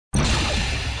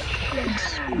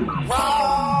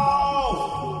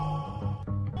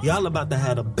Y'all about to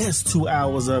have the best 2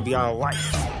 hours of y'all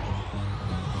life.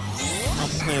 I'm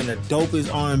playing the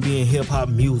dopest R&B and hip-hop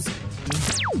music.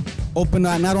 Open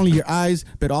not only your eyes,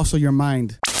 but also your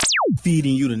mind.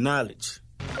 Feeding you the knowledge.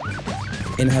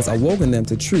 And has awoken them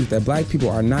to truth that black people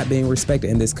are not being respected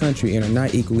in this country and are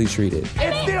not equally treated.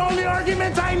 It's the only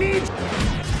argument I need.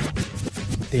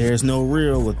 There's no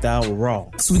real without raw.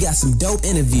 So we got some dope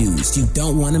interviews you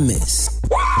don't want to miss.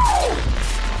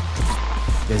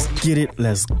 Let's get it,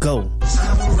 let's go.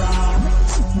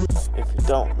 If you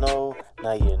don't know,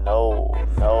 now you know.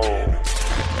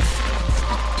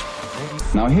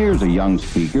 Now here's a young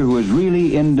speaker who is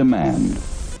really in demand.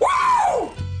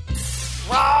 Wow!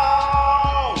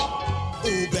 Wow!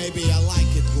 Ooh, baby, I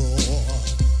like it raw.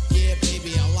 Yeah,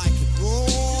 baby, I like it raw.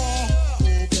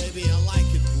 Ooh, baby, I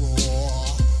like it raw.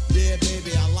 Yeah,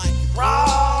 baby, I like it raw.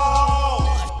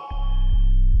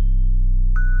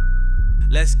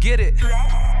 Let's get it.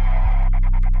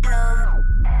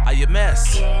 How you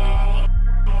mess?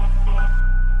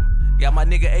 Got my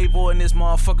nigga Avo in this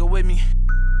motherfucker with me.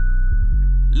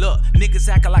 Look, niggas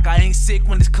acting like I ain't sick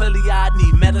when it's clearly I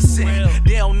need medicine.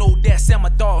 They don't know that I'm a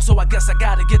dog, so I guess I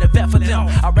gotta get a vet for them.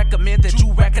 I recommend that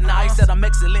you recognize that I'm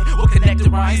excellent with connected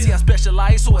rhymes. See, I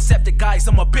specialize, so accept the guys,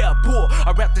 I'm a bear bull.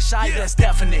 I rap the shy, that's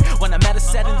definite. When I'm at a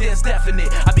setting, then it's definite.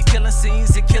 I be killing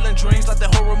scenes and killing dreams like the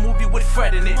horror movie with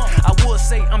Fred in it. I would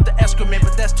say I'm the excrement,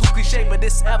 but that's too cliche, but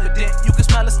it's evident. You can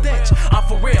smell a stench. I'm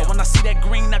for real. When I see that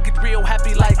green, I get real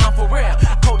happy like I'm for real.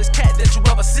 Coldest cat that you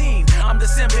ever seen. I'm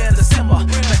December in December.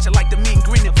 Bet you like the mean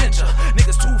green adventure.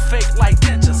 Niggas too fake like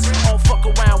dentures. Don't fuck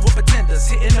around with pretenders.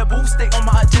 Hitting the booth, stay on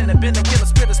my agenda. Been a killer,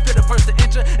 spitter verse to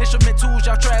injure. Instrumentals,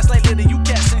 y'all trash like litter. You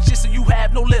cats and shit, so you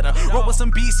have no litter. Roll with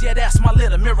some beats, yeah, that's my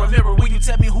litter. Mirror, will you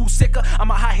tell me who's sicker? I'm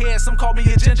a hot head, some call me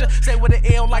a ginger. Stay with an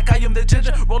L like I am the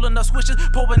ginger. Rolling up switches,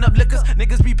 pouring up liquors.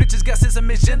 Niggas be bitches, guess it's a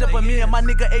misgender. But me and my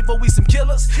nigga Avo, we some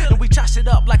killers. And we chosh it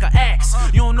up like an axe.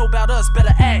 You don't know about us,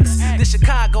 better ask. This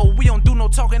Chicago, we don't do no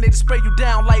talking, they just spray you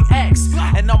down like axe.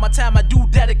 And all my time I do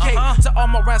dedicate to all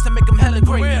my rounds to make them hella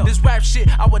great. This rap shit,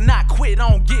 I would not quit. I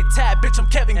don't get tired, bitch, I'm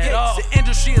Kevin Gates. The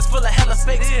industry is full of hella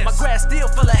fakes. My grass still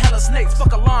full of hella snakes.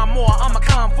 Fuck a lawnmower, I'm a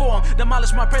conform.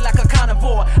 Demolish my prey like a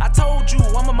carnivore. I told you,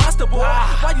 I'm a monster boy.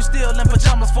 Why you still in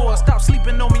pajamas for? Stop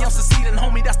sleeping on me, I'm succeeding,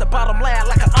 homie. That's the bottom line,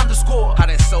 like an underscore. I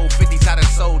done sold 50s, I done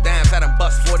sold dimes. I done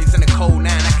bust 40s in the cold 9.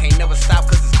 I can't never stop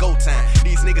cause it's go time.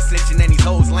 These niggas snitching and these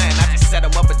hoes lying. I just set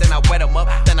them up and then I wet them up.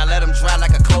 Then I let them dry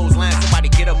like a clothesline. Somebody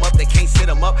get them up, they can't sit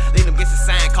them up. Lean them against the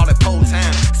sign, call it pole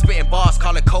time. Spitting bars,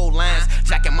 call it cold lines.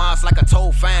 Jacking Mars like a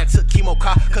toll fine. Took chemo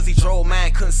car cause he drove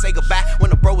mine. Couldn't say goodbye when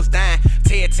the bro was dying.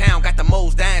 Tear Town got the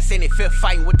moles dying. Send it fifth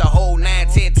fighting with the whole 9.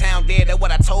 Tear Town dead, that's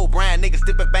what I told Brian. Niggas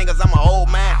dipping bangers, I'm a old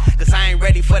man. Cause I ain't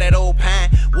ready for that old pine.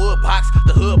 Wood box,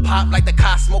 the hood pop like the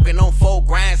car smoking on full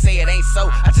grind. Say it ain't so,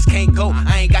 I just can't go.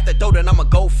 I ain't got the dough, then I'ma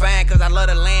go find. Cause I love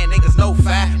the land, niggas know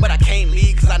fine. But I can't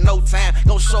leave cause I know time.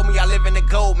 Don't show me I live in the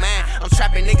gold mine. I'm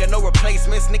trapping nigga, no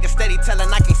replacements. Niggas steady telling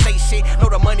I can say shit. Know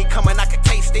the money coming, I can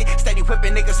taste it. Steady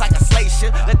whipping niggas like a slave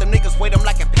ship. Let them niggas wait them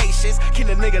like impatience. Kill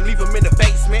a nigga, leave him in the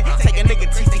basement. Take a nigga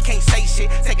teeth, they can't say shit.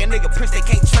 Take a nigga prince, they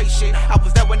can't trace shit. I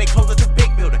was there when they closed the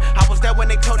big building. I was there when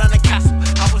they tore down the castle.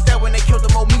 I was there when they killed the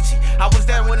Momichi. I was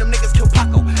there when them niggas killed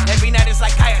Paco. Every night it's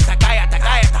like Gayata, Gayata,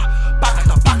 Gayata.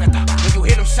 Bakata, Bakata. When you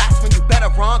hear them shots, when you better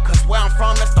run. Cause where I'm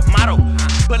from, that's the motto.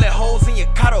 Bullet holes in your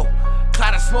cotto.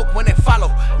 Cloud of smoke when they follow.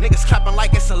 Niggas clapping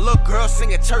like it's a little girl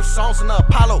singing church songs in the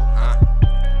Apollo.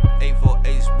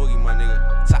 848 Boogie, my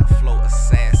nigga. Top flow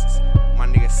assassins. My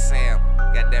nigga Sam.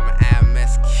 Goddamn it,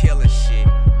 IMS killing shit.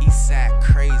 Eastside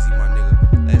crazy, my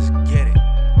nigga. Let's get it.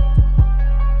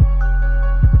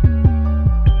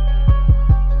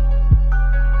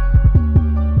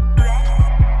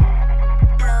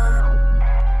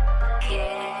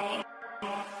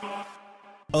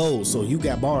 Oh, so you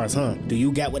got bars, huh? Do you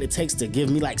got what it takes to give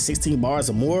me like 16 bars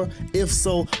or more? If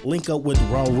so, link up with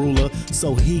Raw Ruler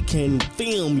so he can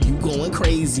film you going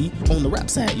crazy on the rap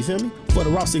side, you feel me? For the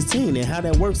Raw 16, and how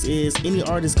that works is any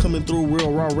artist coming through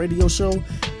Real Raw Radio Show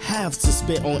have to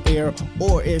spit on air,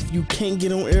 or if you can't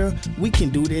get on air, we can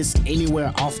do this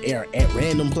anywhere off air at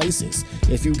random places.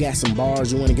 If you got some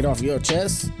bars you want to get off your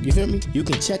chest, you feel me? You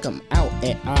can check them out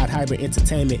at Odd Hybrid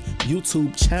Entertainment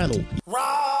YouTube channel.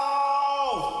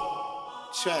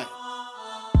 Check.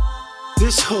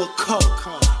 This hook cold,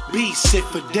 beat sit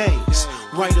for days.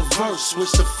 Write a verse,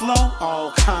 switch the flow,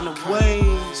 all kind of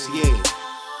ways, yeah.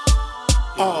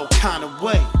 All kind of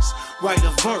ways. Write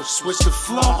a verse, switch the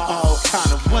flow, all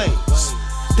kind of ways.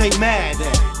 They mad at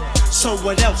it, so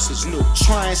what else is new?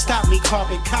 Try and stop me,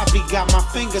 carbon copy, got my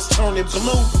fingers turning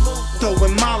blue.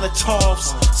 throwing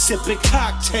Molotovs, sipping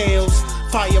cocktails.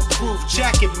 Fireproof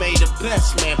jacket made the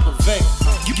best man prevail.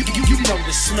 You know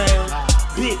the smell.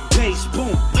 Big bass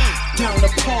boom. Down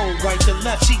the pole, right to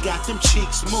left, she got them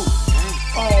cheeks move.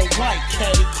 All white,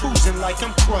 caddy cruising like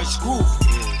I'm Crush Groove.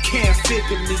 Can't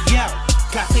figure me out,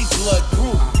 got they blood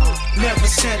brew. Never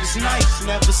said it's nice,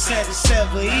 never said it's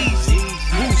ever easy.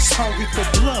 Roots hungry for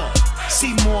blood,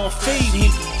 see more feed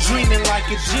me. Dreaming like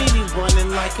a genie,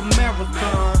 running like a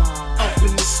marathon. Up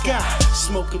in the sky,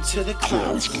 smoking to the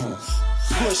clouds.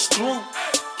 Push through,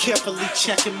 carefully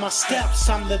checking my steps.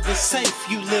 I'm living safe,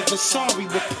 you living sorry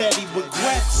with petty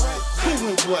regrets. Who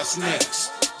and what's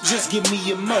next? Just give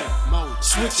me a mo.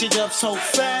 Switch it up so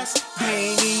fast, they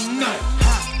ain't even know.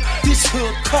 This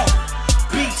hood cold,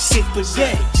 beat sick for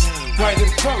days.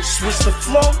 Writing verse, what's the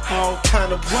flow? All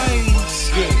kind of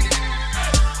ways, yeah.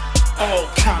 All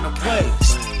kind of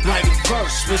ways. Writing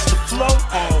verse, what's the flow?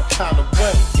 All kind of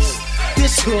ways.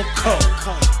 This hood cold,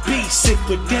 beat sick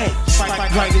for days.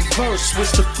 Writing verse,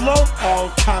 what's the flow? All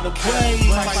kind of ways,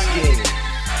 yeah.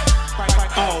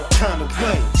 All kind of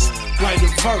ways.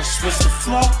 Writing verse, what's the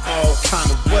flow? All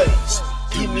kind of ways.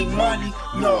 Give me money,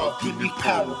 no, give me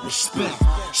power, respect.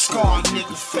 Scar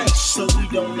nigga face so we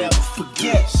don't ever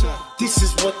forget. This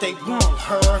is what they want,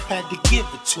 her had to give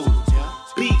it to them.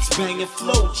 Beats banging,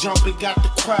 flow jumping, got the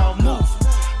crowd moving.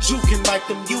 Juking like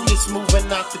them units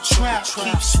moving out the trap.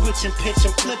 Keep switching,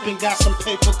 pitching, flipping, got some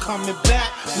paper coming back.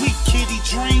 Weak kitty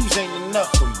dreams ain't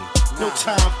enough for me. No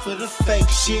time for the fake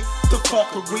shit, the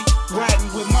fuckery. Riding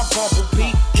with my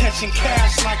bumblebee, catching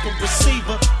cash like a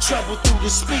receiver. Trouble through the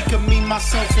speaker, me,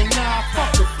 myself, and I.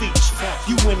 Fuck the feature,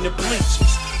 you in the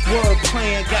bleachers. Word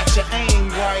playing, got your aim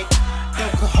right.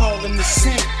 Alcohol in the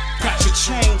sink, got your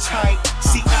chain tight.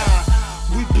 See, I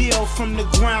rebuild from the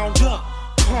ground up.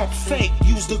 Pump fake,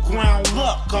 use the ground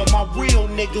luck. All my real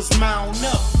niggas mount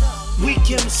up. Weak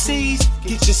MCs,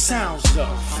 get your sounds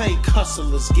up. Fake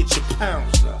hustlers, get your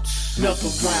pounds up. Knuckle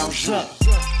rounds up.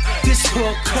 This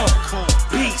hood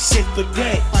coke, beat sick for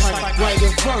days.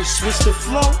 Writing verse, what's the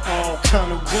flow? All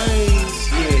kind of ways,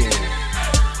 yeah.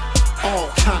 All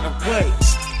kind of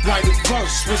ways. Writing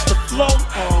verse, what's the flow?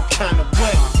 All kind of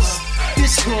ways.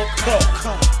 This hood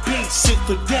coke, beat sick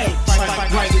for days.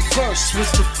 Writing verse,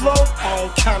 what's the flow? All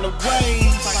kind of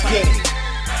ways, yeah.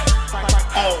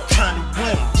 All kind of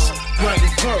ways.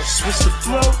 Writing verse, what's the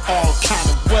flow? All kind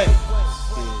of ways.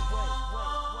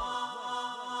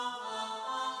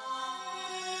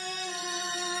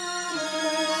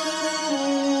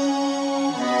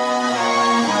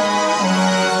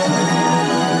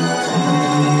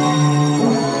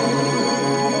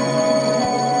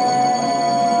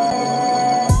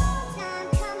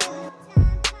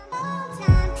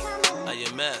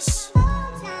 IMS.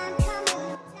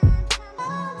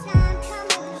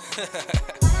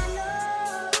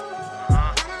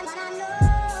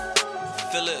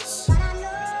 Phyllis.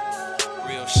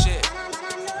 Real shit.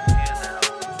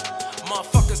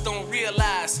 Motherfuckers don't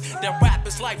realize that rap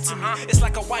is life to me. It's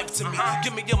like a wife to me.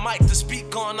 Give me your mic to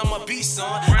speak on, I'ma be son.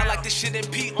 I like this shit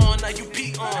and pee on, now you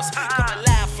peons. Come and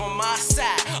laugh from my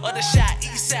side, or the shy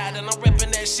east side, and I'm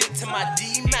reppin' that shit to my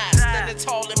D-Max. Standing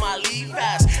tall in my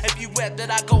Levi's. Everywhere that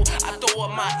I go, I throw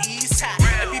up my East hat.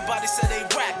 Everybody say they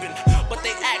rapping, but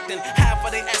they acting. Half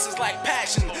of they asses like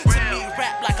passion. To me,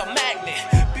 rap like a magnet.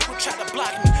 People try to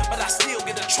block me, but I still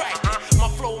get attracted. My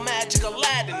flow magic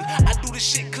Aladdin. I do this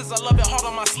shit cause I love it hard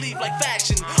on my sleeve like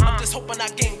fashion. I'm just hoping I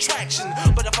gain traction,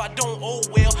 but if I don't, oh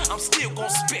well, I'm still gon'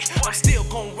 spit, I'm still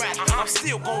gon' rap, I'm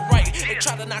still gon' write. They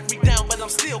try to knock me down, but I'm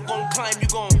still gon' climb. You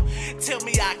gon' tell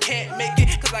me I can't make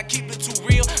it cause I keep it too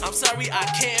real. I'm sorry, I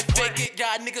can't fake it.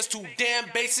 Y'all niggas too damn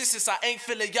basic. Since I ain't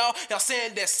feeling y'all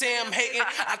saying that Sam hating.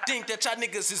 I think that y'all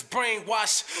niggas is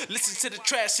brainwashed. Listen to the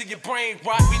trash till your brain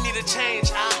rot. We need a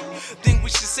change. I think we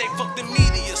should say fuck the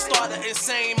media, start an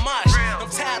insane mosh. I'm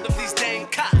tired of these dang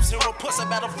cops. And puss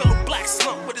about a fellow black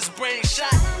slump with his brain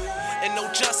shot. And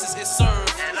no justice is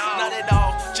served. Not at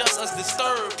all, just us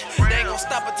disturbed. They ain't gon'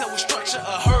 stop until we structure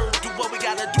a herd. Do what we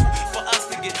gotta do for us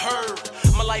to get heard.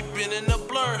 My life been in a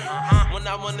blur. When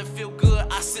I wanna feel good,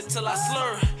 I sit till I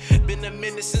slur. Been a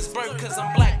minute since birth, cause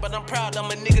I'm black, but I'm proud I'm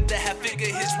a nigga that have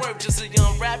figured his worth. Just a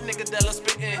young rap nigga that'll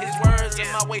spit in his words. In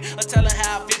my way of telling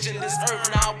how I vision this earth.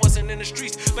 Now I wasn't in the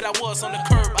streets, but I was on the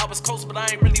curb. I was close, but I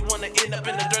ain't really wanna end up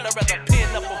in the dirt. I'd rather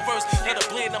pen up a verse, let a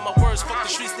blend of my words. Fuck the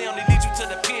streets, they only lead you to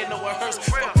the pen or a hearse.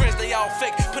 Fuck friends, they all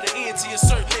fake, put an end to your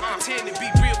search. They pretend to be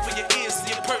real for your ends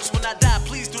and your purse. When I die,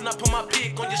 please do not put my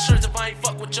pig on your shirts if I ain't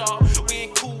fuck with y'all. We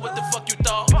ain't cool, what the fuck you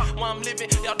thought? While I'm living,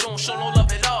 y'all don't show no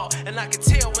love at all. And I can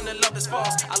tell when the love is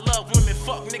false. I love women,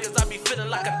 fuck niggas, I be feeling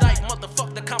like a dyke.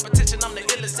 Motherfuck the competition, I'm the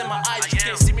illest in my eyes.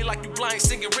 can't see me like you blind,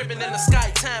 singing ribbon in the sky.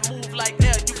 Time move like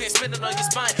air, you can't spin it on your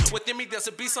spine. Within me there's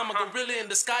a beast, I'm a gorilla in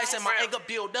disguise. And my anger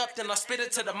build up, then I spit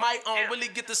it to the mic. I don't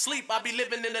really get to sleep, I be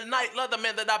living in the night. Love the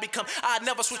man that I become, I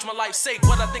never switch my life. Say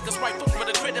what I think is right, but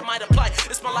the credit might apply.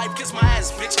 It's my life, kiss my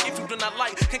ass, bitch. If you do not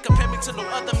like, can't compare me to no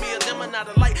other, me or them are not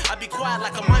alike. I be quiet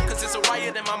like a mime, cause it's a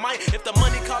riot in my mind. If the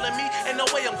money calling me, ain't no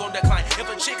way I'm gonna decline. If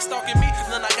a chick stalking me,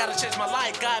 then I gotta change my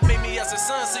life. God made me as a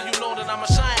son, so you know that I'ma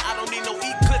shine. I don't need no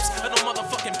eclipse or no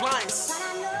motherfucking blinds.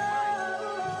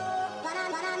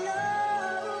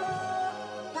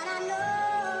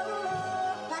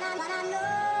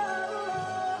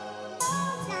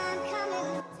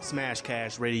 Smash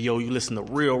Cash Radio. You listen to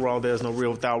Real Raw. There's no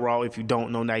real without Raw. If you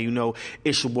don't know, now you know.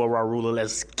 It's your boy Raw Ruler.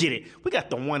 Let's get it. We got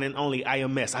the one and only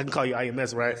IMS. I can call you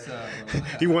IMS, right? What's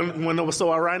up, you want to know what's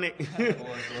so ironic?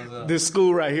 What's up? This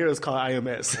school right here is called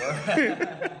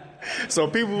IMS. So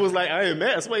people was like,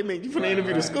 IMS? Wait a minute, you finna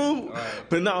interview the school? Right.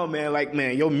 But no, man, like,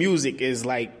 man, your music is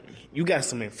like, you got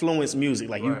some influence music.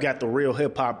 Like, you got the real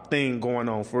hip-hop thing going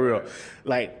on for real.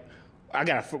 Like, I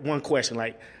got one question.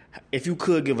 Like, if you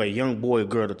could give a young boy or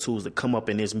girl the tools to come up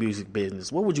in this music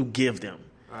business, what would you give them?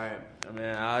 All right. I mean,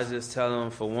 I just tell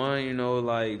them, for one, you know,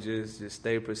 like, just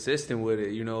stay persistent with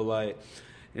it, you know, like,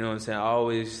 you know what I'm saying?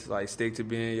 Always, like, stick to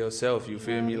being yourself, you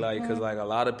feel me? Like, because, like, a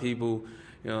lot of people,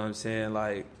 you know what I'm saying,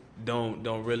 like, don't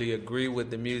really agree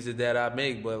with the music that I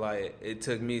make, but, like, it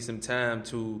took me some time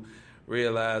to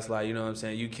realize, like, you know what I'm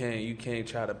saying, you can't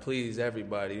try to please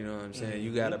everybody, you know what I'm saying?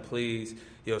 You got to please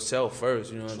yourself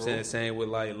first, you know what I'm saying? Same with,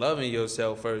 like, loving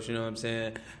yourself first, you know what I'm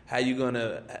saying? How you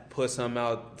gonna put something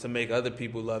out to make other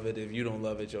people love it if you don't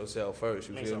love it yourself first,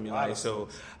 you feel me? Like, so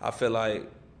I feel like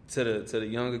to the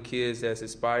younger kids that's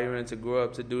aspiring to grow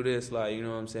up to do this, like, you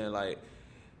know what I'm saying, like,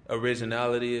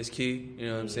 originality is key, you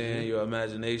know what I'm saying? Your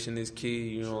imagination is key,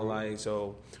 you know, like,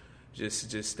 so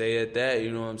just stay at that, you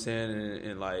know what I'm saying?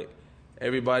 And like,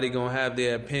 everybody gonna have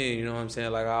their opinion, you know what I'm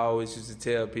saying? Like, I always used to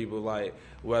tell people, like,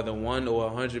 whether 1 or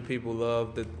 100 people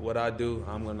love what I do,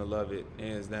 I'm gonna love it,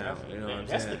 hands down. You know what I'm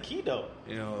saying? That's the key, though.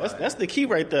 You know, that's the key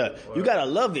right there. You gotta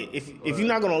love it. If you're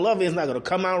not gonna love it, it's not gonna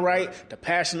come out right. The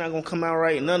passion not gonna come out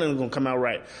right. None of them gonna come out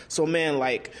right. So, man,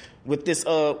 like, with this,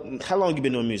 how long you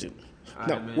been doing music?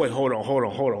 No, wait, hold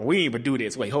on. We ain't even do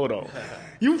this. Wait, hold on.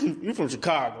 You from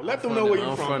Chicago. Let them know where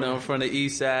you from. I'm from the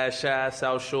East Side, Shy,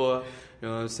 South Shore. You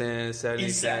know what I'm saying?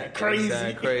 East Side crazy. East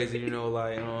Side crazy. You know,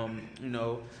 like, you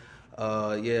know,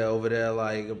 yeah, over there,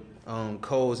 like,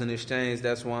 Coles and Exchange.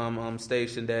 That's why I'm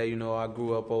stationed there. You know, I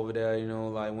grew up over there. You know,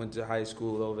 like, went to high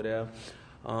school over there.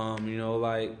 You know,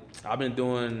 like, I've been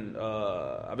doing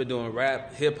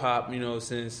rap, hip hop. You know,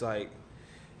 since like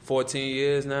 14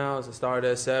 years now. So I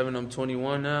started at 7. I'm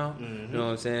 21 now. You know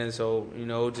what I'm saying? So, you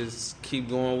know, just keep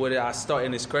going with it.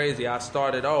 And it's crazy. I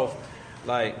started off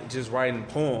like just writing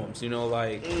poems, you know,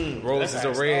 like roses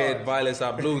are red, violets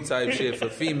are blue type shit for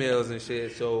females and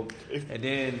shit. So, and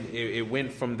then it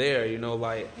went from there, you know,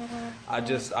 like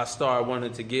I started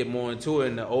wanting to get more into it.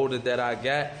 And the older that I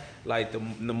got, like the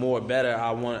better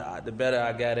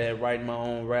I got at writing my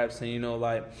own raps. And, you know,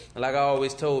 like I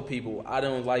always told people, I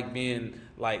don't like being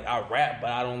like, I rap, but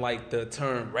I don't like the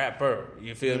term rapper.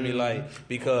 You feel me? Like,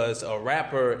 because a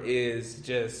rapper is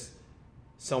just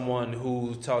someone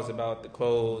who talks about the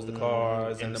clothes, the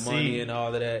cars, and the money and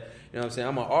all of that. You know what I'm saying?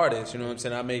 I'm an artist, you know what I'm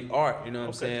saying? I make art, you know what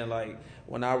I'm saying? Like,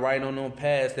 when I write on them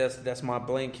pads, that's my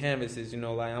blank canvases, you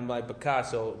know, like I'm like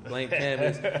Picasso, blank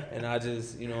canvas, and I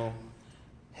just, you know,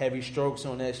 heavy strokes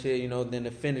on that shit, you know, then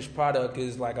the finished product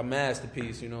is like a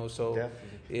masterpiece, you know, so,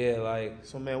 definitely. Yeah, like.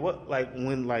 So, man, what, like,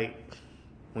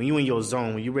 when you in your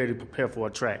zone, when you ready to prepare for a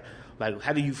track, like,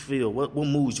 how do you feel? What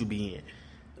moods you be in?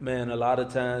 Man, a lot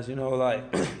of times, you know, like,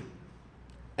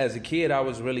 as a kid, I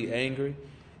was really angry.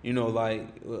 You know, like,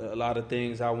 a lot of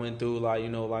things I went through, like, you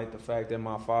know, like the fact that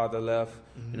my father left,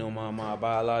 you know, my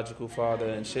biological father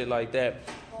and shit like that.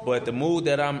 But the mood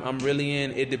that I'm really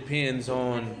in, it depends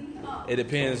on,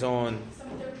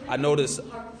 I notice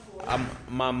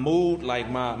my mood, like,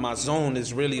 my zone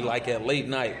is really, like, at late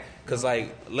night. Because,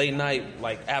 like, late night,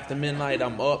 like, after midnight,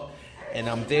 I'm up. And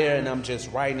I'm there, and I'm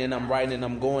just writing, and I'm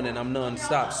going, and I'm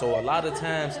nonstop. So a lot of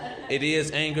times it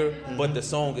is anger, but the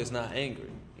song is not angry.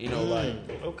 You know, like,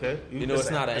 okay, you know,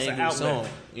 it's not an angry song.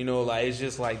 You know, like, it's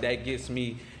just like that gets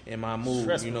me in my mood.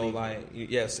 Stress you know, like,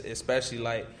 yes, especially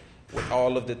like with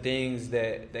all of the things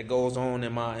that goes on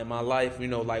in my life. You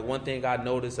know, like, one thing I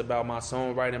noticed about my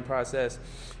songwriting process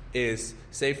is,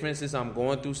 say for instance, I'm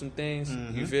going through some things,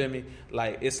 you feel me?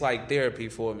 Like, it's like therapy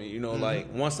for me, you know,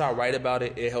 like, once I write about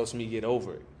it, it helps me get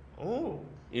over it. Oh.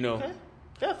 You know? Okay.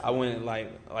 I went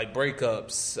like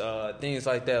breakups, things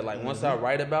like that. Like once I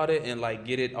write about it and like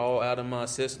get it all out of my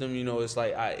system, you know, it's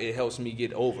like it helps me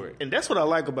get over it. And that's what I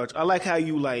like about you. I like how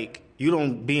you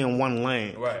don't be in one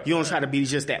lane. Right. You don't try to be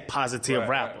just that positive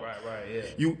rapper. Right.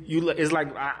 Yeah. You. It's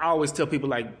like I always tell people,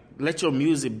 like, let your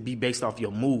music be based off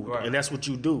your mood, and that's what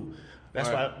you do. That's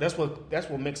why. That's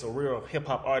what makes a real hip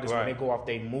hop artist when they go off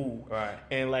their mood. Right.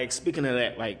 And like speaking of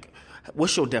that, like,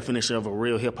 what's your definition of a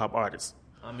real hip hop artist?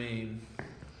 I mean,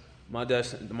 my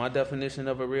definition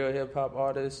of a real hip hop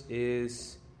artist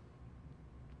is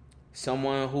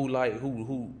someone who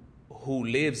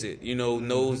lives it, you know,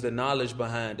 knows the knowledge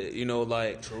behind it, you know,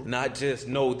 like not just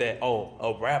know that,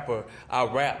 a rapper, I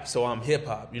rap, so I'm hip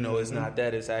hop, you know, it's not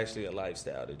that, it's actually a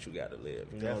lifestyle that you got to live,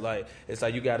 you know, like, it's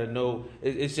like you got to know,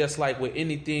 it's just like with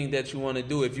anything that you want to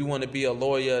do. If you want to be a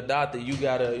lawyer, a doctor, you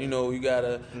got to, you know,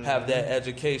 have that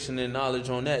education and knowledge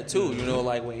on that too, you know,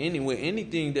 like with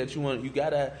anything that you want, you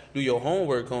got to do your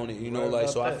homework on it, you know, like,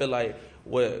 so I feel like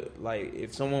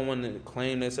if someone want to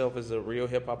claim themselves as a real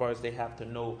hip hop artist, they have to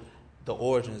know the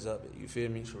origins of it, you feel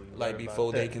me? Like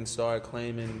before they can start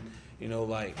claiming, you know,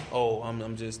 like,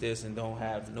 I'm just this and don't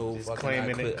have no just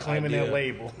fucking claiming that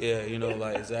label. Yeah, you know,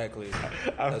 like exactly.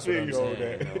 That's what I'm saying.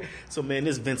 That. You know? So man,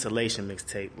 this Ventilation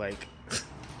mixtape,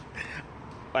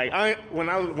 when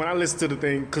I listen to the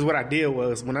thing, because what I did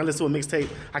was when I listen to a mixtape,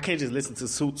 I can't just listen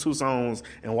to two songs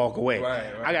and walk away.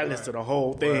 I got to listen to the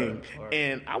whole thing,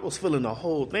 and I was feeling the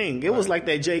whole thing. It was like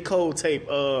that J. Cole tape.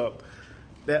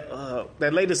 The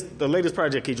latest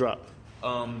project he dropped.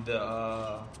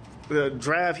 The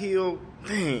Drive Hill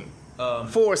thing.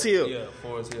 Forest Hill. Yeah,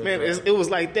 Forest Hill. Man, it was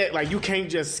like that. Like you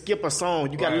can't just skip a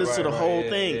song. You got to listen to the whole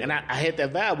thing. Yeah. And I had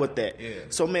that vibe with that. Yeah.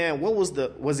 So man, was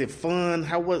it fun?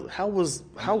 How was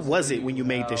it when you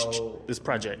made this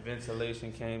project?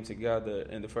 Ventilation came together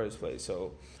in the first place.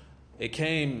 So it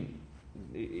came.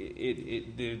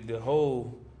 The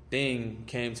whole thing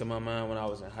came to my mind when I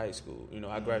was in high school. You know,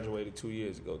 I graduated 2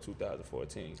 years ago,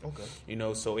 2014. Okay. You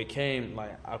know, so it came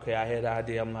like, okay, I had the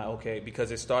idea. I'm like, okay,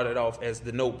 because it started off as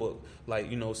the Notebook, like,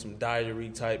 you know, some diary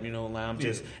type, you know, like I'm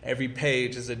just, every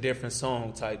page is a different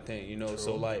song type thing, you know. True.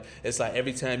 So like, it's like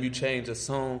every time you change a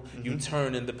song, you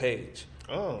turn in the page.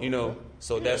 Oh. You know,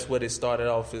 so that's what it started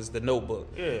off as the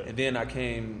Notebook. Yeah. And then I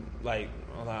came like,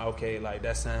 I'm like, okay, like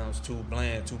that sounds too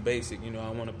bland, too basic, you know, I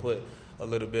want to put a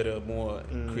little bit of more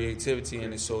creativity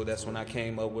in it, so that's when I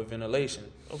came up with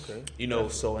Ventilation. Okay. You know,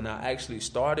 so, and I actually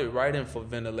started writing for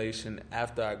Ventilation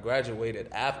after I graduated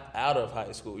out of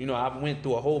high school. You know, I went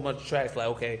through a whole bunch of tracks like,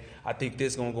 okay, I think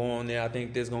this gonna go on there, I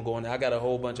think this gonna go on there. I got a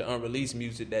whole bunch of unreleased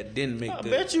music that didn't make I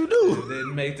bet you do.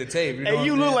 Didn't make the tape. You know hey,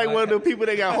 you look like one of the people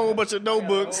that got a whole bunch of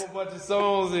notebooks. A whole bunch of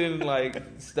songs and like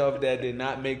stuff that did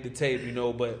not make the tape, you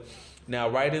know, but now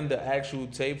writing the actual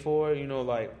tape for it, you know,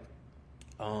 like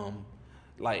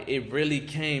it really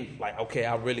came like, okay,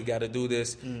 I really got to do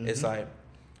this. It's like,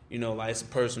 you know, like it's a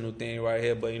personal thing right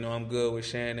here, but you know, I'm good with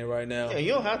sharing it right now. Yeah,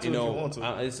 you don't have to if you want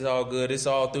to. It's all good. It's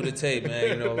all through the tape, man.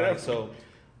 You know, like so.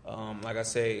 Like I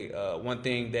say, one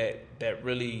thing that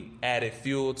really added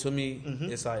fuel to me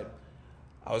is like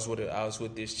I was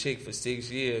with this chick for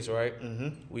 6 years, right?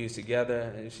 We was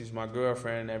together, and she's my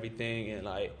girlfriend and everything, and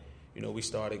like, you know, we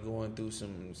started going through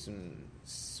some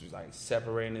like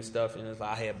separating and stuff, and it's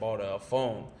like I had bought her a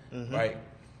phone, right?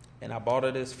 And I bought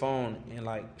her this phone, and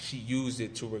like she used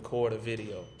it to record a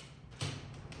video.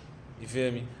 You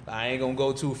feel me? Like, I ain't gonna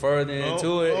go too further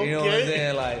into it, you know what I'm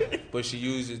saying? Like, but she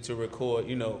used it to record,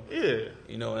 you know. Yeah.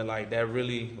 You know, and like that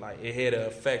really, like it had an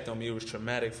effect on me. It was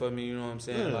traumatic for me, you know what I'm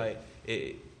saying? Like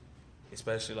it,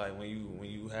 especially like when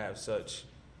you have such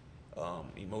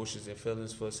emotions and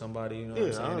feelings for somebody, you know what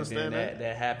I'm saying? I understand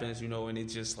that happens, you know, and it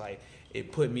just like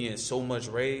it put me in so much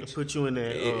rage. It put you in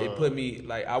that. It put me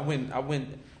like I went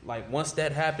like once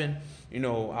that happened, you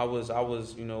know, I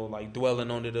was you know like dwelling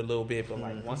on it a little bit, but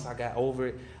like once I got over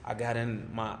it, I got in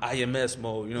my IMS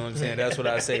mode. You know what I'm saying? That's what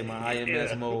I say, my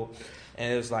IMS mode.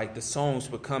 And it was like the songs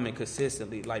were coming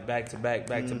consistently, like back to back,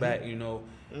 you know.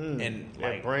 And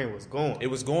like brain was going. It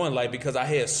was going like because I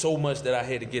had so much that I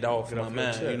had to get off my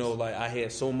mind. You know, like I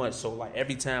had so much. So like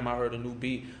every time I heard a new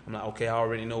beat, I'm like, okay, I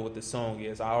already know what the song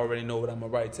is. I already know what I'm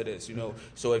gonna write to this. You know.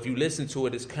 So if you listen to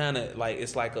it, it's kind of like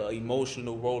it's like an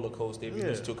emotional roller coaster if you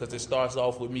listen to it, because it starts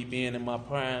off with me being in my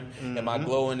prime and my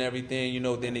glow and everything. You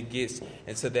know, then it gets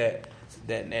into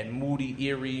that moody,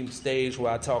 eerie stage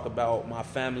where I talk about my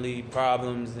family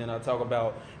problems and I talk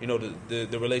about, you know,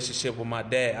 the relationship with my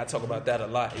dad. I talk about that a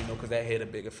lot, you know, because that had a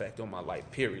big effect on my life,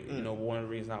 period. You know, one of the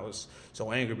reasons I was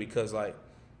so angry because, like,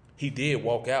 he did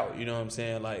walk out, you know what I'm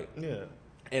saying? Like,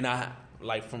 and I,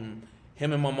 like, from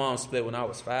him and my mom split when I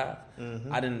was 5.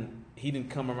 He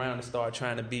didn't come around and start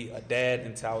trying to be a dad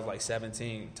until I was like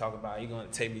 17. Talk about he gonna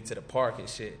take me to the park and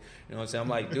shit. You know what I'm saying? I'm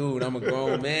like, dude, I'm a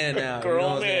grown man now. You know what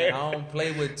I'm saying? I don't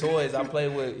play with toys. I play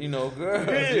with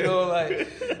girls. You know,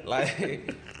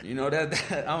 like you know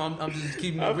that I'm just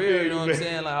keeping it real. You know what I'm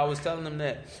saying? Like I was telling them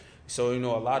that. So a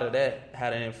lot of that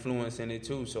had an influence in it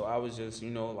too. So I was just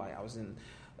like I was in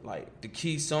like the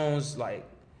key songs like.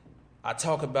 I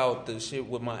talk about the shit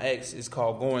with my ex. It's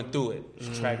called Going Through It.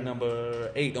 It's track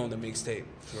number 8 on the mixtape.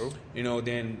 True.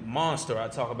 Then Monster, I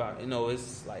talk about,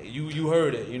 it's like, you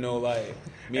heard it, like,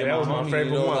 me and that my was homie, my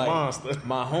favorite one, like, Monster.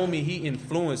 My homie, he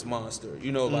influenced Monster.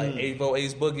 Like, Avo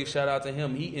Ace Boogie, shout out to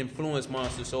him. He influenced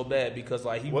Monster so bad because,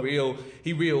 like, he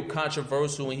real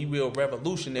controversial and he real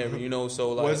revolutionary,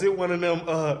 so, like. Was it one of them,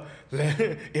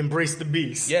 Embrace the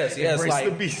Beast? Yes. Embrace like,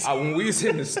 the Beast. When we was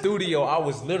in the studio, I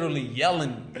was literally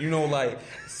yelling, like,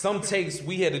 some takes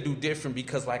we had to do different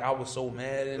because, like, I was so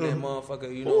mad in that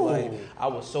motherfucker, like, I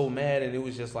was so mad and it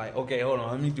was just like, okay, hold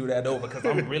on, let me do that over because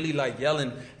I'm really, like,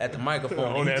 yelling at the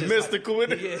microphone. On that mystical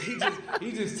like,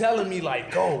 he just telling me,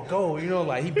 like, go,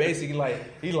 like, he basically,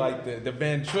 like, he like the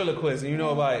ventriloquist,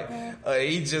 like,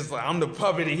 he just, like, I'm the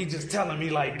puppet and he just telling me,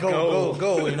 like, go,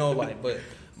 like, but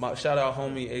my shout out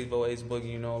homie Avo Ace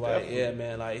Boogie, like, definitely. Yeah,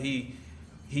 man, like,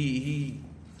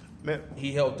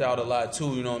 he helped out a lot too,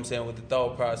 you know what I'm saying, with the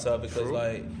thought process of it, because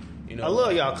like, I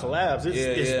love y'all collabs.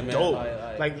 It's man, dope.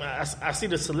 I see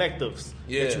the selectives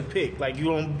that you pick. Like you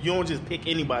don't just pick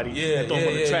anybody and throw them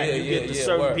on the track. You get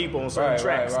certain people on certain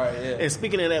tracks. And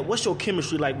speaking of that, what's your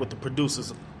chemistry like with the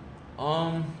producers?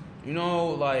 Like,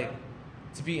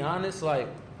 to be honest, like,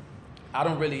 I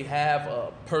don't really have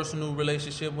a personal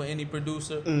relationship with any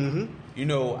producer.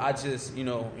 I just,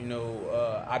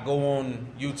 I go on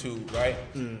YouTube, right?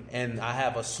 And I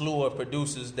have a slew of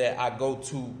producers that I go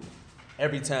to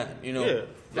every time,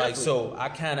 like, so I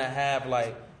kind of have,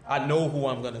 like, I know who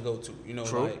I'm going to go to,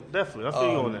 True. Like, definitely. I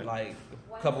feel you on that. Like,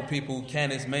 a couple people,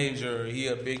 Candace Major, he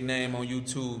a big name on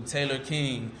YouTube. Taylor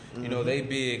King, they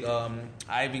big.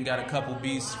 I even got a couple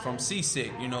beats from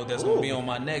Seasick, that's going to be on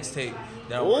my next tape.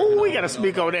 We got to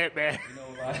speak on that, man.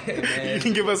 You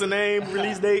can give us a name,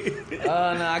 release date? No,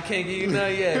 I can't give you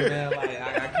none yet, man. Like,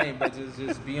 I can't, but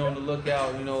just be on the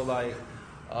lookout, like,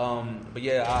 but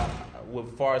yeah,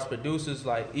 with far as producers,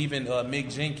 like, even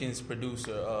Mick Jenkins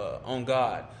producer, On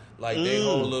God, like, they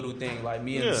whole little thing, like,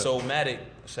 me and Soulmatic,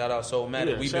 shout out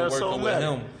Soulmatic, we've been working with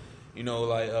him,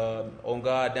 like, On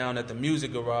God down at the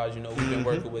Music Garage, we've been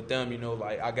working with them,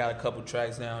 like, I got a couple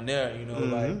tracks down there,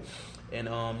 like, and,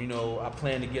 I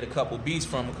plan to get a couple beats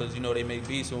from them because, they make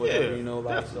beats or whatever,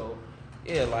 like, so,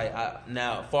 yeah, like,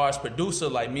 now, as far as producer,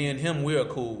 like, me and him, we're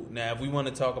cool. Now, if we want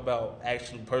to talk about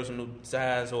actual personal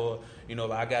size or,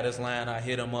 like, I got this line, I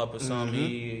hit him up or something,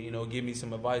 he, give me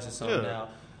some advice or something now.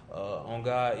 On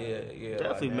God, yeah.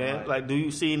 Definitely, like, man. Like, do you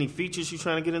see any features you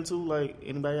trying to get into? Like,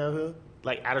 anybody out here?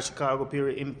 Like, out of Chicago,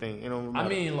 period, anything, I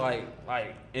mean, like,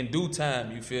 in due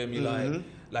time, you feel me?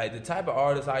 Like, the type of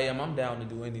artist I am, I'm down to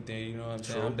do anything, you know what I'm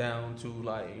saying? I'm down to,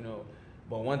 like,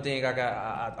 but one thing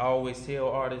I always tell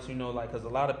artists, like, because a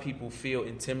lot of people feel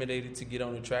intimidated to get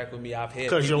on the track with me. I've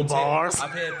had your bars.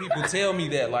 I've had people tell me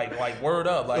that, like word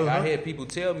up. Like, I had people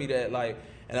tell me that, like,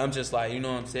 and I'm just like, you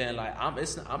know what I'm saying? Like,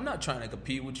 I'm not trying to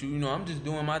compete with you. I'm just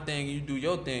doing my thing. You do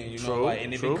your thing. Like,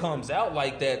 and if it comes out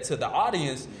like that to the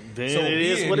audience, then so it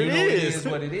is what it is. It is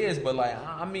what it is. But, like,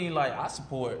 I mean, like, I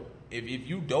support. If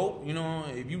you dope,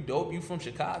 if you dope, you from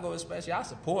Chicago especially, I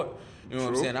support. You know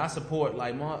what I'm saying? I support,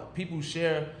 like, people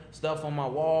share stuff on my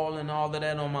wall and all of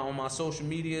that on my social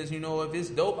medias. If it's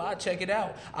dope, I check it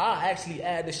out. I actually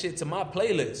add the shit to my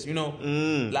playlist.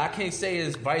 Like, I can't say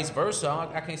it's vice versa.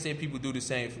 I can't say people do the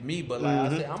same for me, but,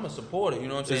 like, I say I'm a supporter. You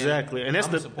know what I'm saying? Exactly, and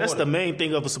that's the main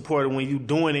thing of a supporter when you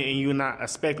doing it and you're not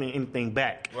expecting anything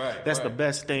back. Right. That's the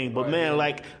best thing. But man,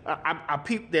 like, I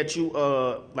peeped that you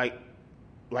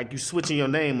like you switching your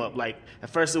name up. Like, at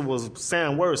first it was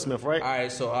Sam Wordsmith, right? All right,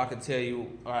 so I can tell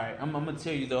you. All right, I'm gonna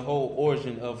tell you the whole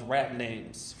origin of rap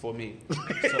names for me.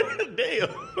 So,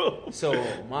 damn. So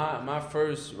my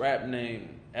first rap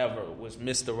name ever was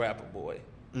Mr. Rapper Boy.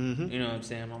 You know what I'm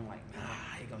saying? I'm like, nah,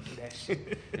 I ain't gonna do that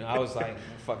shit. I was like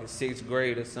fucking 6th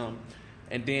grade or something,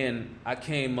 and then I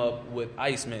came up with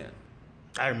Iceman.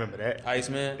 I remember that.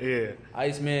 Iceman. Yeah.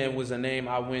 Iceman was a name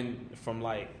I went from,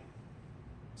 like,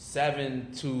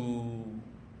 7 to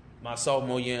my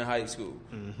sophomore year in high school.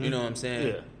 You know what I'm saying?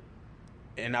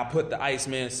 Yeah. And I put the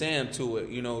Iceman Sam to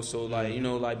it, so, like,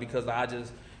 like, because I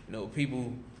just,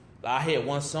 people, I had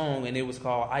one song and it was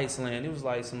called Iceland. It was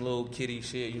like some little kiddie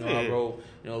shit, I wrote,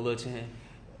 little chin.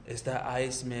 it's that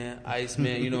Iceman,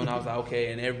 you know, and I was like,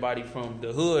 okay, and everybody from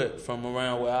the hood, from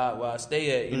around where I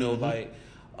stay at, you know, like,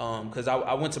 cause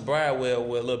I went to Bradwell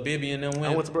where Lil Bibby and them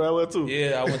went. I went to Bradwell too.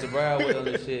 Yeah, I went to Bradwell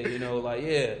and shit, you know, like,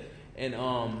 yeah. And,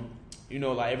 you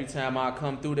know, like every time I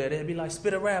come through there, they'd be like,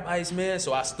 spit a rap, Iceman.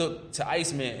 So I stuck to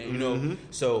Iceman, you know.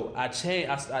 So I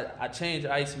changed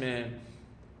Iceman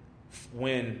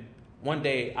when one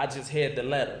day I just had the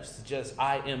letters, just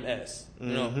IMS, you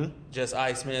know, just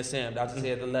Iceman Sam. I just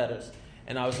had the letters.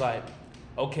 And I was like,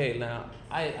 okay, now,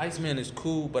 Iceman is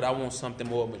cool, but I want something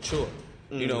more mature,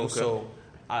 you know. Okay. So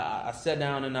I sat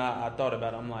down and I thought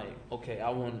about it. I'm like, okay, I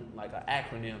want like an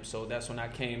acronym. So that's when I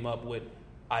came up with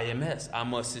IMS, I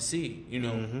must succeed, you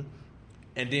know.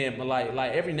 And then like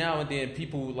every now and then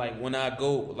people, like when I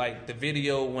go, like the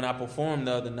video when I performed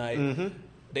the other night,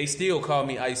 they still call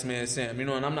me Iceman Sam, you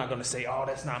know, and I'm not gonna say, oh,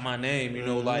 that's not my name, you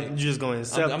know, like you're just gonna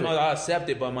accept it. I accept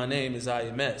it, but my name is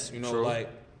IMS, you know. True. Like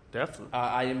definitely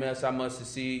IMS, I must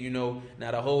succeed, you know.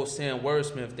 Now the whole Sam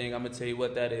Wordsmith thing, I'm gonna tell you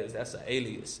what that is. That's an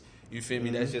alias. You feel me?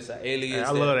 That's just an alias.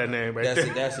 I love that name, right?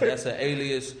 That's an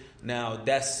alias. Now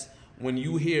that's when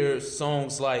you hear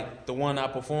songs like the one I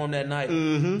performed that night,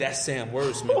 that's Sam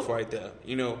Wordsmith right there.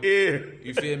 You know? Yeah.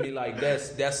 You feel me? Like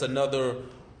that's another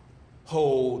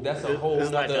whole. That's a whole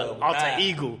it's nother like an alter vibe.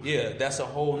 ego. Yeah, that's a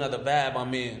whole nother vibe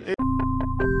I'm in.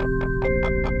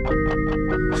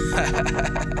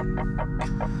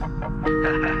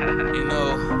 You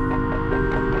know,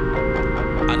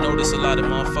 I notice a lot of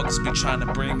motherfuckers be trying to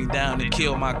bring me down and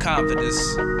kill my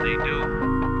confidence. They do.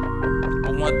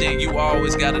 But one thing you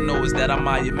always gotta know is that I'm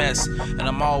IMS, and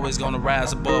I'm always gonna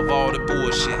rise above all the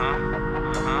bullshit.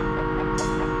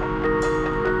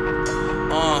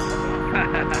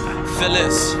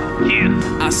 Phyllis,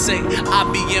 I say I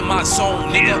be in my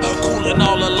zone, nigga. Coolin'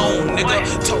 all alone,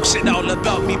 nigga. Talk shit all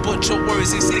about me, but your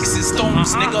words ain't sticks and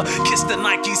stones, nigga. Kiss the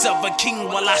Nikes of a king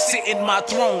while I sit in my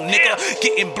throne, nigga.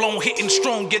 Getting blown, hitting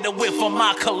strong, get a whiff of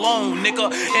my cologne,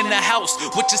 nigga. In the house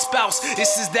with your spouse,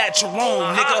 this is that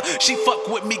Jerome, nigga. She fuck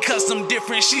with me cause I'm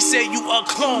different, she say you a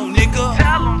clone,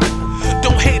 nigga.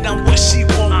 Don't hate on what she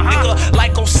want, nigga.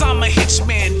 Like Osama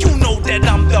Hitchman, you know that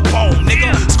I'm the bone,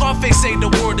 nigga. Scarface say the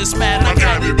word is mad, I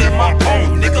got it in my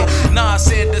poem, nigga. Nah, I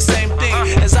said the same thing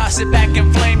as I sit back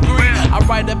and flame green. I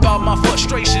write about my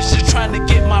frustrations, just trying to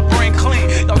get my brain clean.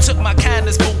 Y'all took my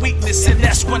kindness for weakness, and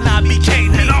that's when I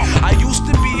became me. I used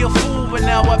to be a fool, but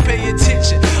now I pay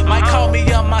attention. Might call me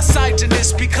a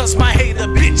misogynist because my hater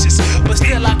bitches, but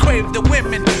still I crave the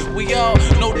women. We all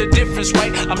know the difference,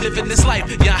 right? I'm living this life,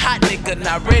 you're hot nigga,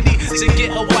 not ready to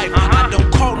get a wife. I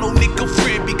don't call no nigga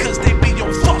friend because they be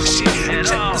on fuck shit. And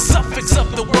check the suffix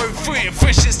of the word friend.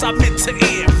 Friendships I meant to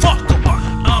end. Fuck em.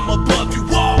 I'm above you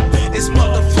all. It's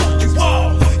motherfuck you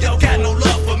all. Y'all got no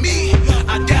love for me.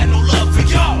 I got no love for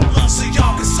y'all. So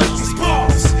y'all can suck these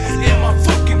balls in my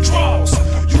fucking drawers.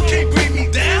 You can't bring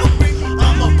me down.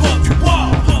 I'm above you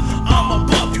all. I'm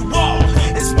above you all.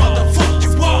 It's motherfuck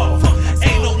you all.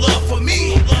 Ain't no love for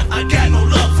me. I got no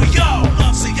love for y'all.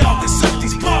 So y'all can suck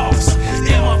these balls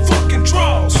in my fucking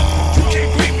drawers. You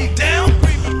can't bring me down.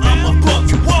 I'm above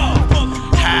you all.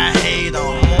 High hater,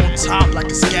 I'm on top like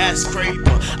a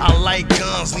skyscraper. I like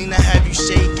guns, need to have you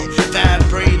shaking.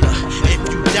 Vibrator. If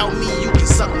you doubt me, you can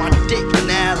suck my dick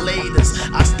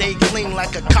annihilators. I stay clean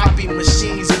like a copy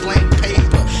machine's blank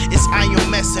paper. It's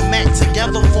IMS and Mac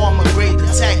together form a great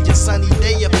attack. Your sunny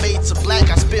day, you fade to black.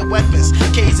 I spit weapons,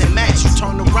 K's and Max. You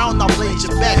turn around, I'll blaze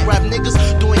your back. Rap niggas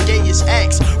doing gayish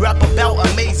acts. Rap about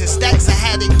amazing stacks. I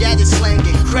had it, got it,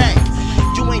 slanging crack.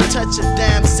 You ain't touch a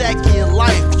damn sack in your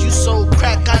life. You sold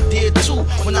crack, I did too.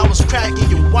 When I was cracking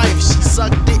your wife, she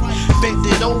sucked it, bent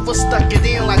it over, stuck it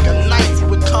in like a knife.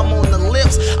 Would come on the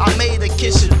lips, I made her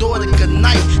kiss your daughter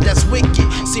goodnight. That's wicked.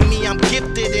 See me, I'm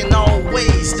gifted in all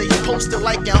ways. Stay posted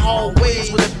like in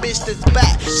hallways with a bitch that's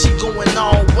back. She going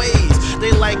all ways.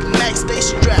 They like Max, they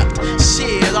strapped.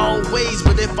 Shit, always.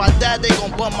 But if I die, they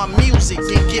gon' bump my music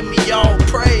and give me all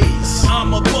praise.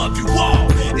 I'm above you all.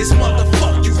 It's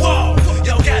motherfuck you all.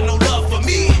 Y'all got no love for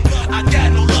me. I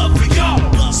got no love for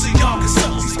y'all. So y'all can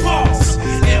suck these balls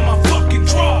in my fucking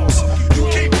drawers. You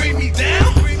can't bring me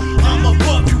down. I'm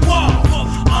above you all.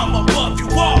 I'm above you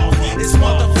all. It's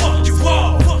motherfuck you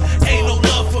all. Ain't no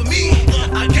love for me.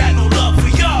 I got no love for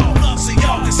y'all. So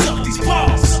y'all can suck these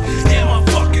balls in my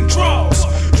fucking drawers.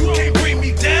 You can't bring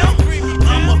me down.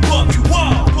 I'm above you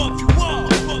all. Above you all.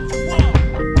 Above you all.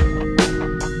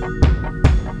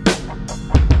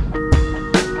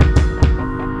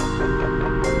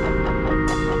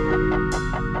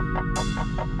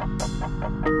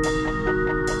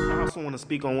 I also want to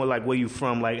speak on where you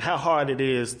from, like how hard it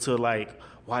is to like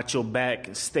watch your back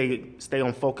and stay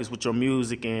on focus with your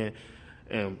music and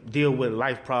deal with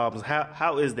life problems.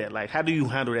 How is that? Like, how do you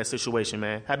handle that situation,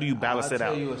 man? How do you balance it out?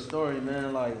 I'll tell you a story,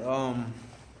 man. Like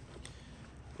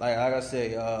I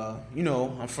said, you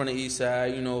know, I'm from the East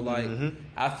Side. You know, like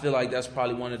I feel like that's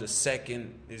probably one of the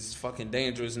second is fucking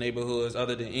dangerous neighborhoods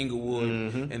other than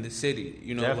Inglewood in the city.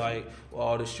 You know, like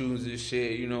all the shootings and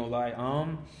shit. You know, like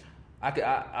I'll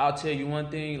tell you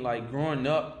one thing. Like growing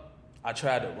up, I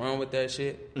tried to run with that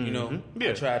shit. You know,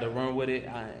 I tried to run with it.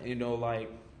 You know,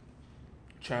 like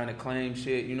trying to claim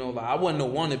shit. You know, like I wasn't a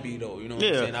wannabe though. You know what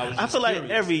I'm saying? I feel like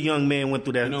every young man went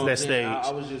through that, you know that stage.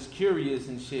 I was just curious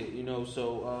and shit. You know,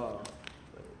 so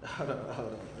hold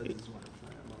on. I just want to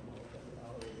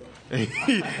find my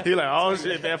He like, oh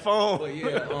shit, that phone. But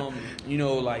yeah, you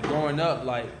know, like growing up,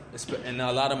 like, and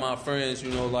a lot of my friends, you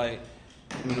know, like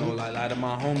a lot of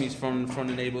my homies from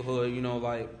the neighborhood, you know,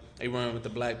 like they run with the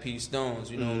Black P Stones,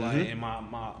 you know, like, and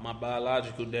my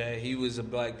biological dad, he was a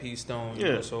Black P Stone, you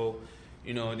know, so.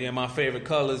 You know, then my favorite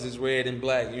colors is red and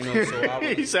black. You know, so I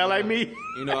was. You sound like me.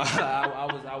 You know,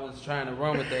 I was trying to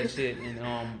run with that shit, and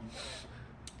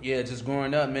yeah, just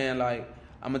growing up, man. Like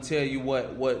I'm gonna tell you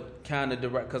what kind of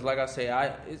direct, because like I say,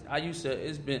 I used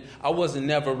to. I wasn't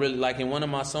never really like in one of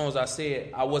my songs. I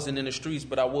said I wasn't in the streets,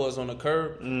 but I was on the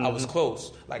curb. I was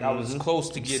close. Like I was close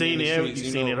to getting in the streets.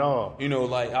 You've seen it all. You know,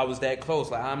 like I was that close.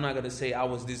 Like I'm not gonna say I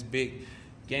was this big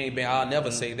gangbang. I'll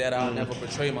never say that. I'll never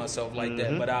portray myself like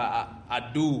that. But I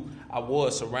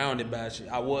was surrounded by shit.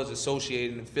 I was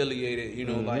associated and affiliated, you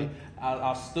know, like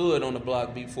I stood on the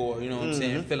block before, you know what I'm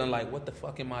saying, feeling like, what the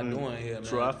fuck am I doing here, man?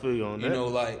 True, I feel you on that. You know,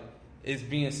 like, it's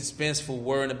being suspenseful,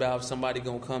 worrying about if somebody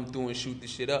gonna come through and shoot the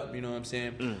shit up, you know what I'm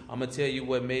saying? I'm gonna tell you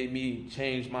what made me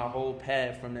change my whole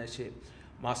path from that shit.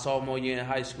 My sophomore year in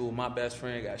high school, my best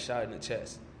friend got shot in the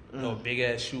chest. No big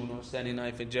ass shooting on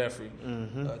 79th and Jeffrey,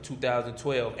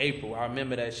 2012, April. I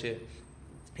remember that shit.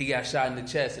 He got shot in the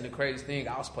chest, and the crazy thing,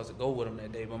 I was supposed to go with him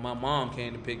that day, but my mom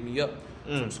came to pick me up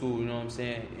from school, you know what I'm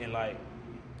saying? And like,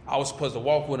 I was supposed to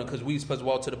walk with him because we was supposed to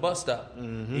walk to the bus stop.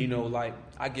 You know, like,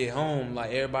 I get home,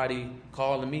 like, everybody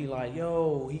calling me, like,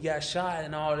 yo, he got shot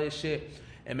and all this shit.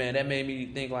 And man, that made me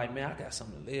think like, man, I got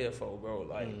something to live for, bro.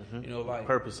 Like, you know, like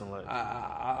purpose in life.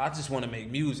 I just want to make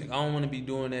music. I don't want to be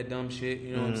doing that dumb shit.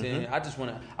 You know what I'm saying?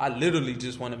 I literally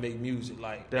just want to make music.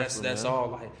 Like that's all.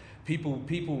 Like people,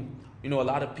 you know, a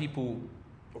lot of people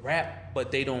rap,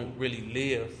 but they don't really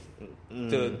live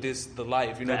the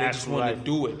life. You know, they just want to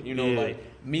do it. You know, like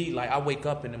me, like I wake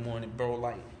up in the morning, bro,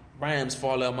 like rhymes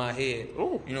fall out my head.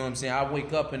 Ooh. You know what I'm saying? I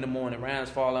wake up in the morning,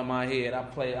 rhymes fall out my head. I'm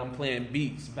playing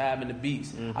beats, vibing the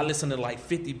beats. I listen to like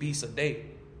 50 beats a day.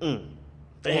 Or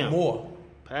more.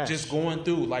 Just going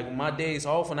through. Like my days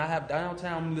off when I have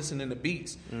downtime, I'm listening to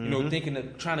beats. You know,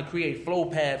 trying to create flow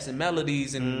paths and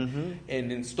melodies and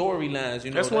storylines.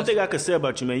 You know, that's one thing I could say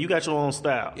about you, man. You got your own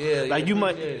style. Yeah, like you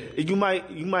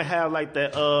might have like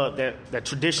that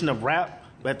tradition of rap,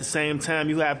 but at the same time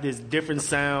you have this different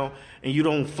sound and you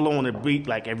don't flow on the beat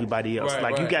like everybody else.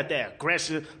 Right. You got that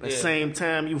aggression, at the same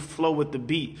time you flow with the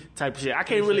beat type of shit. I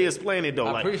can't really explain it though.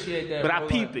 I appreciate that. But I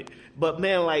peep it. But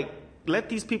man, like, let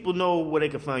these people know where they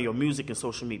can find your music and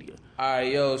social media. All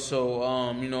right, yo.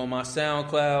 So, you know, my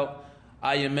SoundCloud,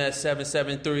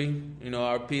 IMS773. You know,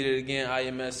 I repeat it again,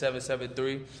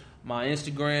 IMS773. My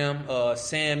Instagram,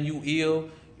 SamUEL.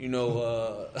 You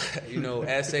know,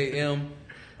 SAM_U_EEL.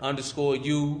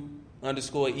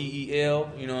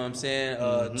 You know what I'm saying?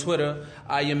 Twitter,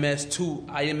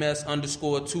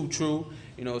 IMS_2 True.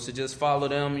 You know, so just follow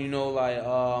them. You know, like.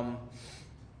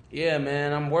 Yeah,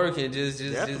 man, I'm working. Just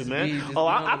man.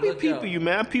 I be peeping you,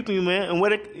 man. I'm peeping you, man. And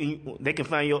where they can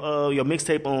find your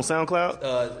mixtape on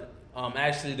SoundCloud?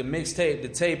 Actually, the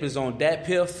tape is on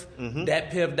DatPiff,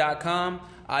 datpiff.com,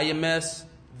 IMS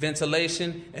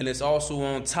Ventilation, and it's also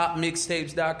on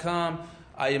topmixtapes.com.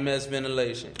 IMS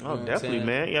Ventilation. Oh, definitely,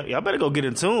 man. Y'all better go get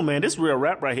in tune, man. This real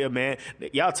rap right here, man.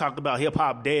 Y'all talked about hip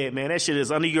hop dead, man. That shit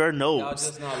is under your nose. Y'all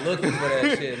just not looking for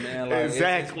that shit, man. Like,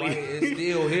 exactly. It's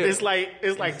still here. It's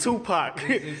like Tupac.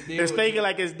 It's faking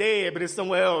like it's dead, but it's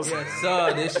somewhere else. Yes,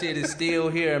 sir. This shit is still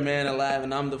here, man, alive,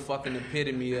 and I'm the fucking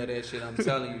epitome of that shit. I'm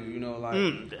telling you, you know,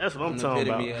 like that's what I'm talking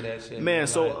about. Epitome of that shit, man.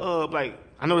 So, like,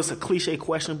 I know it's a cliche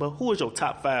question, but who is your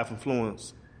top 5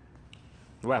 influence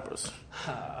rappers?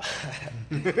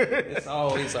 It's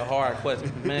always a hard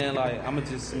question, man. Like I'm gonna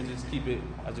just keep it.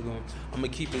 I'm gonna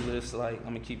keep it just like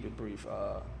I'm gonna keep it brief.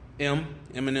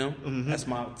 Eminem. That's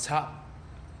my top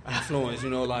influence. You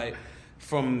know, like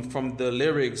from the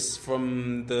lyrics,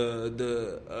 from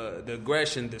the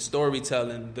aggression, the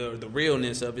storytelling, the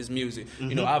realness of his music.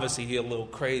 You know, obviously he a little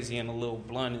crazy and a little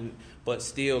blunt, but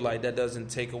still, like, that doesn't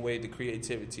take away the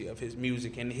creativity of his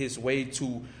music and his way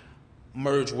to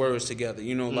merge words together.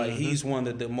 You know, like, he's one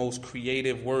of the most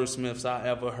creative wordsmiths I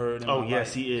ever heard in my life.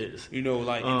 Yes, he is. You know,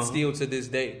 like, and still to this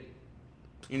day,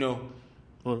 you know.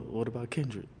 What about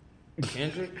Kendrick?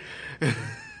 Kendrick?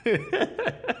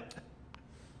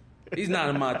 He's not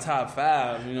in my top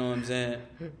 5, you know what I'm saying?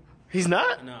 He's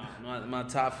not? No, my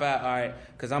top 5. All right,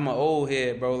 because I'm an old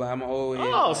head, bro. Like, I'm an old head.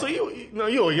 Oh, so you're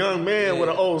a young man with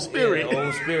an old spirit. Yeah,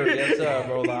 old spirit. Yes, sir,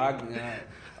 bro. Like,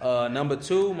 number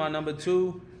 2, my number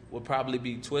 2 would probably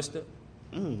be Twista.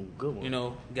 Good one. You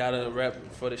know, gotta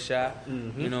rep for the shot.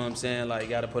 You know what I'm saying? Like,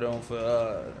 gotta put it on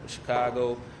for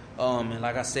Chicago. And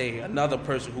like I say, another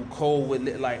person who cold with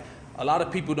it, like, a lot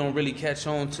of people don't really catch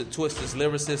on to Twista's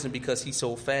lyricism because he's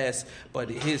so fast, but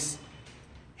his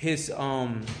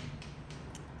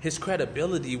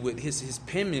credibility with his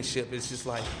penmanship is just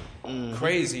like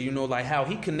crazy. You know, like how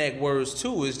he connect words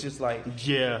too is just like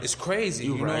it's crazy.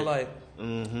 You know, like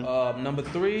number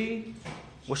 3.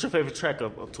 What's your favorite track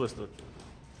of Twista?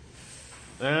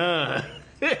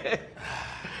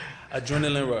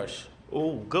 Adrenaline Rush.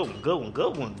 Oh, good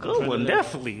one,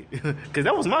 definitely. Because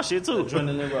that was my shit too.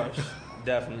 Adrenaline Rush,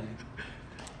 definitely.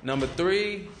 Number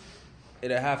 3,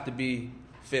 it'd have to be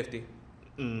 50.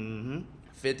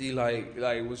 50, like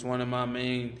was one of my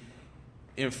main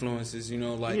influences, you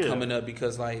know, like coming up,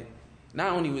 because like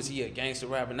not only was he a gangster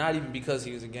rapper, not even because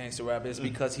he was a gangster rapper, it's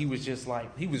because he was just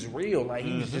like, he was real, like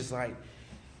he was just like,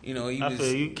 you know, I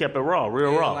feel you kept it raw,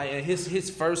 raw. Like his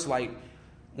first, like,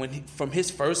 from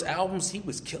his first albums, he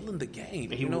was killing the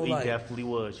game. He definitely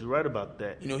was. You're right about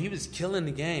that. You know, he was killing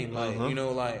the game. Like, you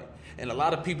know, like, and a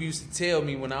lot of people used to tell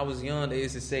me when I was young, they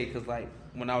used to say, because like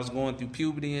when I was going through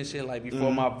puberty and shit, like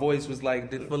before my voice was like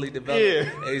fully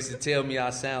developed, they used to tell me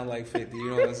I sound like 50. You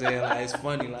know what I'm saying? Like, it's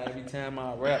funny. Like, every time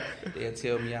I rap, they'll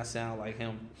tell me I sound like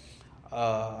him.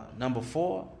 Number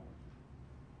 4,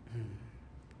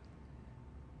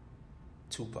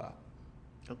 Tupac.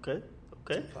 Okay.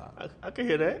 Tupac. I can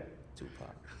hear that.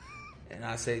 Tupac. And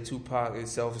I say Tupac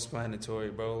is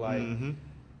self-explanatory, bro. Like,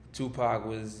 Tupac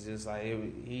was just like,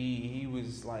 he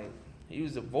was like, he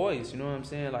was a voice, you know what I'm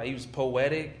saying? Like, he was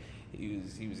poetic.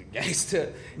 He was a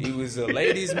gangster. He was a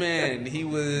ladies' man. He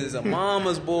was a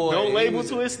mama's boy. No label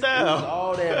to his style. He was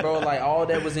all that, bro. Like, all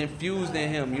that was infused in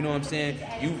him. You know what I'm saying?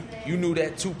 You knew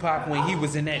that Tupac when he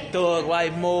was in that thug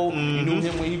life mode. You knew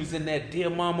him when he was in that dear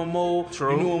mama mode.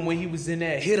 True. You knew him when he was in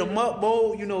that hit 'em up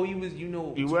mode. You know, he was, you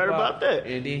know. You right about that.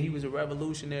 And then he was a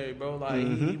revolutionary, bro. Like,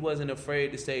 he wasn't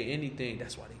afraid to say anything.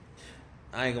 That's why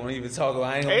I ain't gonna even talk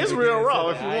about. It's real raw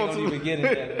if you want to. I ain't gonna even get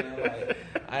into that, man. Like,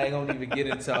 I ain't gonna even get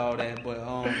into all that. But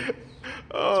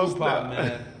Tupac,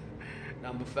 man.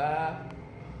 Number 5,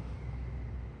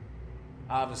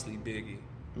 obviously Biggie.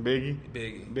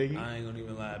 Biggie. I ain't gonna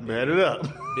even lie. Bet it up.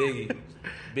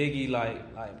 Biggie. Like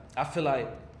I feel like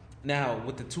now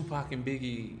with the Tupac and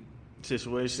Biggie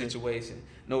situation.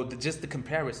 No, just the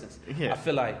comparisons. Yeah. I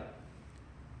feel like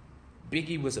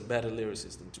Biggie was a better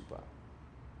lyricist than Tupac.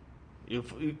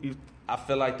 I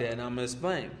feel like that, and I'm gonna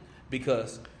explain.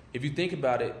 Because if you think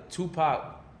about it,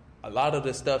 Tupac, a lot of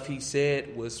the stuff he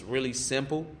said was really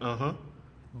simple.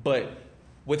 But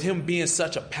with him being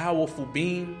such a powerful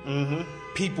being,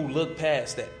 people look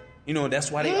past that. You know,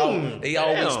 that's why they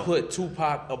always put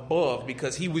Tupac above,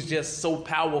 because he was just so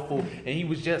powerful and he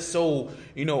was just so,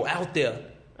 you know, out there.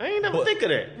 I ain't never think of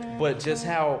that. But just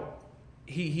how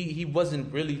he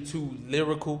wasn't really too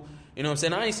lyrical. You know what I'm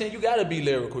saying? I ain't saying you gotta be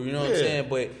lyrical, you know what I'm saying?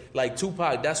 But like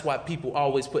Tupac, that's why people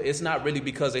always put, it's not really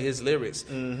because of his lyrics.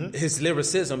 His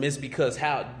lyricism is because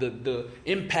how the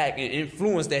impact and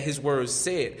influence that his words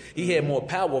said. He had more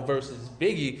power versus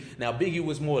Biggie. Now Biggie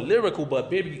was more lyrical, but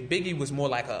Biggie was more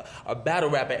like a battle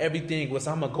rapper. Everything was,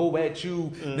 I'ma go at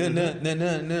you,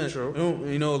 nah. True.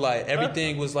 You know, like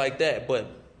everything was like that. But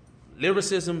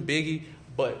lyricism, Biggie,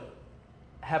 but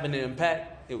having an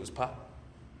impact, it was Pop.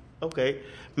 Okay,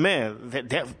 man,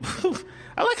 that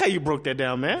I like how you broke that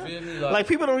down, man. Like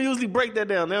people don't usually break that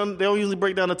down. They don't usually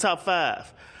break down the top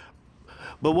 5.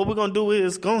 But what we're gonna do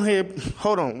is go ahead.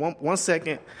 Hold on, one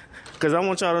second, because I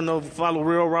want y'all to know. Follow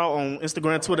Real Raw on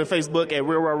Instagram, Twitter, and Facebook at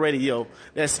Real Raw Radio.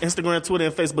 That's Instagram, Twitter,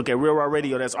 and Facebook at Real Raw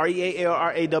Radio. That's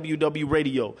RealRawWW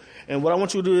Radio. And what I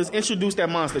want you to do is introduce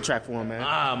that monster track for him,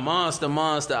 man. Monster,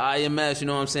 IMS. You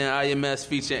know what I'm saying? IMS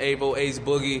featuring Avo Ace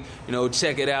Boogie. You know,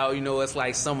 check it out. You know, it's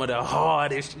like some of the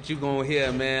hardest shit you gonna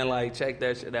hear, man. Like, check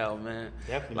that shit out, man.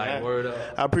 Definitely. Like, man. Word up.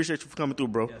 I appreciate you for coming through,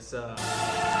 bro. Yes, sir.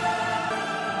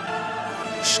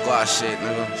 Squad shit,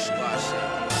 nigga. Squad shit.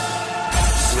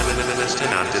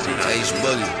 Ace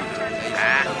Boogie.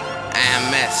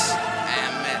 IMS.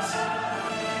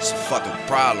 It's a fucking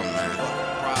problem, man.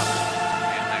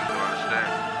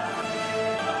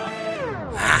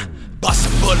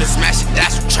 Bustin' bullets, smashing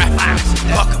dash with traffic.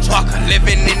 Bucker,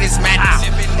 living in this madness.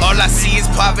 All I see is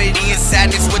poverty and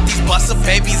sadness with these buster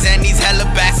babies and these hella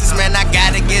bastards. Man, I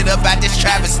gotta get up out this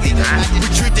travesty. We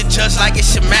treat the judge like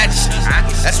it's your majesty.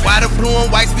 That's why the blue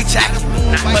and whites be jacking.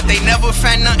 But they never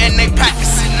find nothing they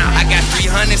practicing. I got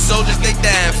 300 soldiers, they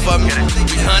dying for me.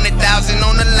 300,000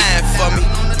 on the line for me.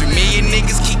 3 million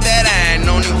niggas keep that iron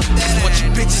on me. That's what you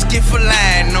bitches get for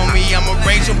lying on me. I'm a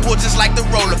raging bull just like the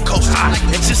roller coaster.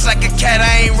 And just like a cat,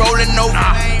 I ain't rolling over.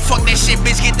 Fuck that shit,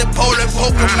 bitch, get the pole and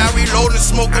poke 'em. I reload and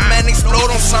smoke 'em and explode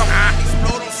on something.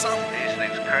 These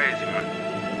niggas crazy, man.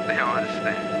 They don't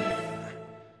understand.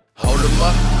 Hold 'em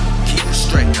up, keep 'em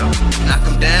straight. Knock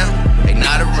 'em down, they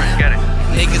not around.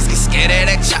 Niggas get scared of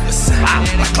that chopper sound.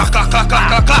 Like clock, clock, clock, clock,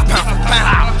 clock, clock, pound for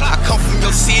pound. I come from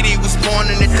your city, was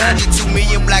born in the dungeon. 2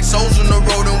 million black souls on the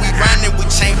road and we grinding. We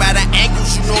chained by the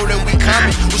ankles, you know that we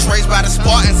coming. Was raised by the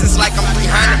Spartans, it's like I'm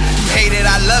 300. You hate it,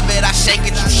 I love it, I shake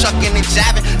it, you shucking and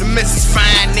jabbing. The missus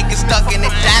fine, niggas ducking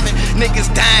and dabbing. Niggas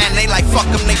dying, they like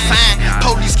fuck them, they fine.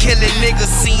 Police killing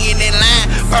niggas, seeing in line.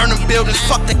 Burn them buildings,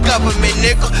 fuck the government,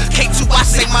 nigga. K2, I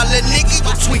say my little nigga,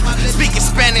 you tweaking. Speaking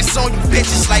Spanish on you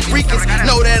bitches like Ricans.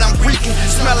 Know that I'm Greeking,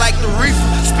 smell like the reefer.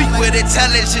 Speak with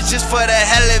intelligence just for the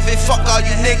hell of it. Fuck all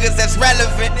you niggas that's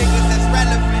relevant.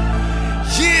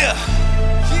 Yeah.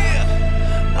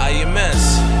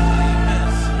 IMS.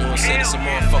 You wanna say this a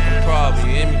motherfucking problem,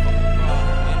 you hear me?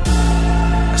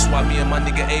 That's why me and my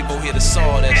nigga Avo here to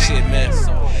solve that shit, man.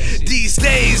 These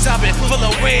days I've been full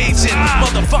of rage and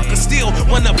motherfuckers still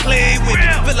wanna play with me.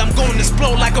 Feel I'm gonna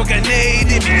explode like a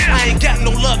grenade in me. I ain't got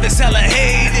no love, that's hella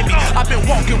hate in me. I've been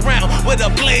walking around with a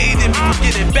blade in me,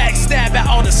 getting backstabbed at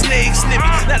all the snakes in me.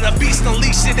 Not a beast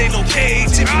unleashed, it ain't no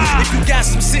cage in me. If you got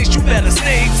some sense, you better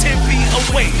stay 10 feet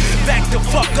away. Back the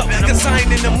fuck up, cause I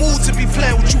ain't in the mood to be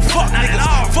playing with you fuck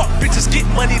niggas. Fuck bitches, get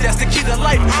money, that's the key to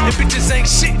life. If bitches ain't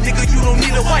shit, nigga, you don't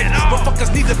need a wife.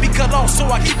 Motherfuckers need to be cut off, so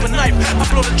I keep a knife. I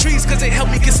blow the trees cause they help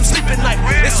me get some sleep at night.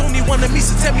 It's only one of me,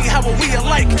 so tell me how are we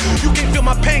alike. You can't feel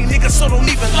my pain, nigga, so don't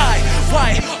even lie.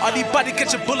 Why? All these body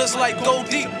catching bullets like gold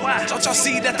deep. Don't y'all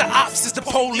see that the ops is the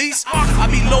police? I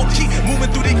be low key, moving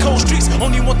through these cold streets.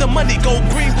 Only want the money, go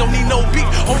green, don't need no beat.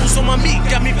 Holes on my meat,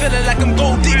 got me feeling like I'm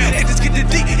gold deep. They just get the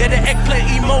D, yeah, the eggplant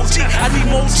emoji. I need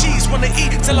more cheese, wanna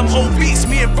eat till I'm obese.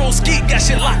 Me and Broski got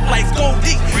shit locked like gold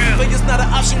deep. But it's not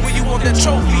an option when you want that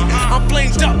trophy. I'm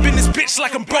blamed up in this bitch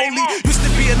like I'm Broly. Used to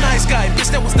be a nice guy,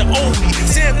 bitch, that was the only.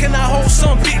 Sam, can I hold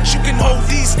some bitch? You can hold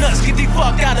these nuts, get the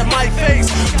fuck out of my face.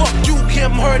 Fuck you,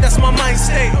 Kim Her, that's my mind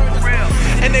state.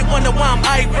 And they wonder why I'm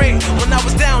irate. When I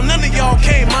was down, none of y'all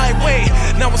came my way.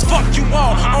 Now it's fuck you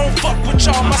all, I don't fuck with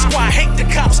y'all. My squad hate the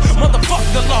cops, motherfuck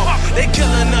the law. They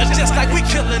killing us just like we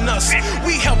killing us.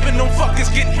 We helping them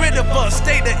fuckers get rid of us.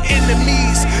 They the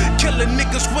enemies, killing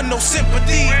niggas with no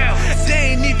sympathy.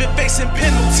 They ain't even facing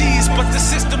penalties, but the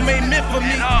system ain't meant for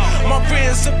me. My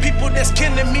friends are people that's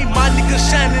killing me. My niggas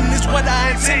shining is what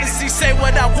I intend to see. Say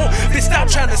what I want, bitch, stop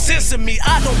trying to censor me.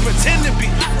 I don't pretend to be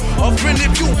a friend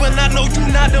of you when I know you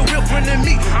not a real friend of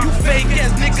me. You fake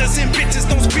ass niggas and bitches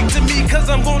don't speak to me, cause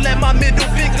I'm gon' let my middle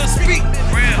finger speak.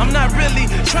 I'm not really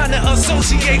trying to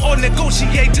associate or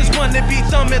negotiate, just wanna be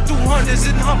thumbing through hundreds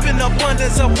and humping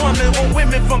abundance of women or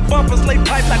women from bumpers, lay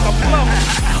pipe like a plumber.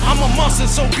 I'm a monster,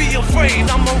 so be afraid.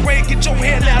 I'm a raid, get your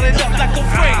head knotted up like a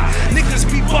frame. Niggas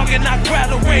be bugging, I grab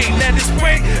the rain, let it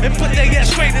spray and put their ass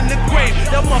straight in the grave.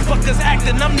 Them motherfuckers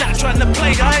acting, I'm not trying to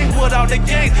play. I ain't without the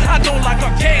game, I don't like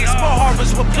arcades. Small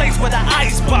harbors with place with an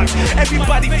icebox.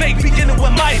 Everybody fake, beginning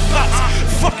with my box.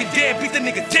 Fucking dead, beat the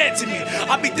nigga dead to me.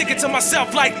 I be thinking to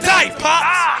myself like, die,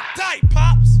 pops. Die,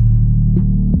 pops.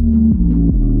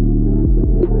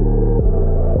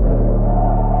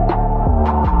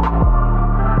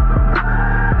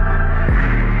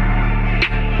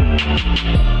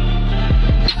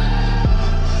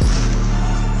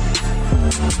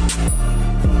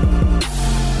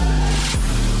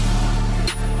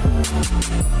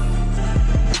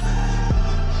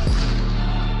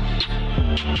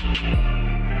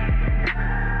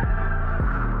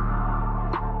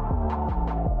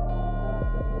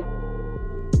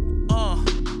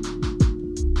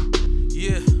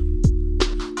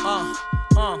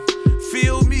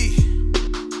 Feel me.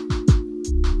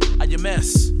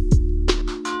 IMS.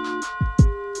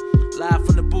 Live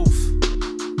from the booth.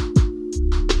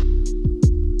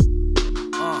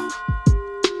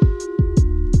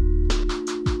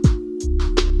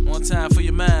 One time for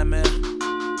your mind, man.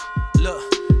 Look,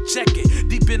 check it.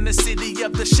 Deep in the the city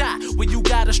of the shot, where you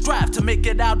gotta strive to make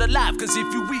it out alive. Cause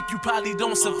if you weak, you probably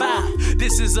don't survive.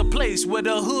 This is a place where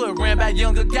the hood ran by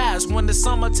younger guys. When the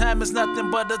summertime is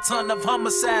nothing but a ton of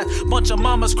homicides. Bunch of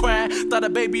mamas crying, thought a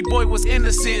baby boy was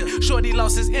innocent. Shorty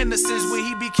lost his innocence when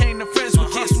he became the friends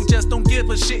with kids who just don't give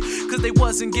a shit. Cause they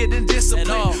wasn't getting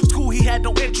disciplined. School he had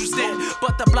no interest in,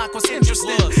 but the block was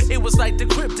interesting. It was like the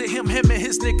crib to him and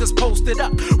his niggas posted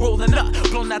up. Rolling up,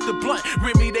 blown out the blunt.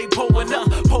 Remy, they pulling up.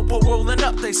 Popo rolling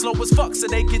up, they slow as fuck, so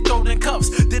they get thrown in cuffs.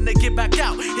 Then they get back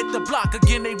out, hit the block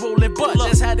again, they rolling butt.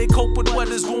 That's how they cope with what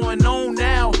is going on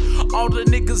now. All the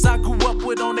niggas I grew up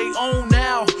with on their own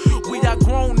now. We are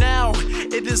grown now.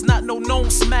 It is not no known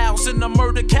smiles in the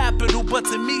murder capital, but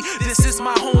to me, this is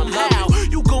my home. How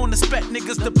you gon' expect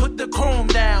niggas to put the chrome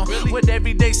down? When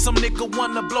every day some nigga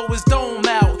wanna blow his dome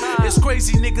out. It's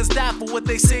crazy niggas die for what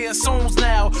they say in songs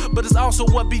now, but it's also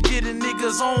what be getting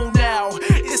niggas on now.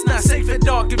 It's not safe at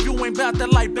dark if you ain't bout the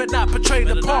light, but not portray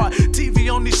the part. TV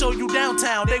only show you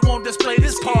downtown, they won't display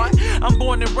this part. I'm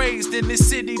born and raised in this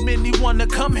city, many wanna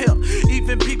come here.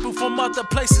 Even people from other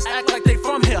places act like they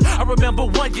from here. I remember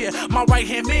one year, my right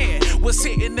hand man was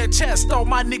hitting their chest, thought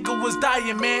my nigga was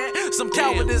dying, man. Some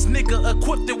cowardice nigga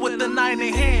equipped it with a 9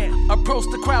 in hand.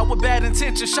 Approached the crowd with bad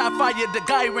intentions, shot fired, the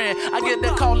guy ran. I get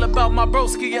that call about my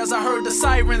broski as I heard the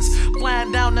sirens.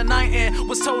 Flying down the night and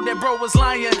was told that bro was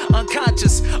lying,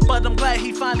 unconscious. But I'm glad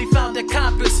he finally found that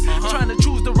compass. Trying to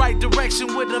choose the right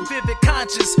direction with a vivid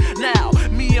conscience. Now,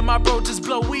 me and my bro just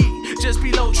blow weed, just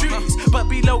below trees, but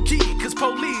be low key, cause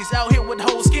police out here with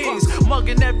whole schemes.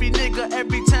 Mugging every nigga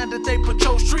every time that they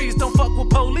patrol streets. Don't fuck with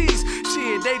police,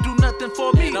 shit, they do nothing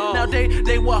for me. Now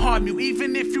they will harm you,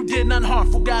 even if you did none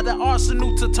harmful. Got an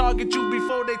arsenal to target you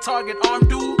before they target armed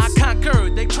dudes. I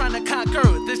conquered, they tryna conquer,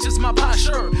 this just my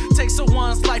posture. Take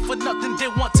someone's life for nothing, they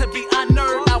want to be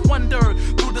honored. I wonder,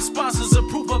 do the sponsors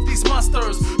approve of these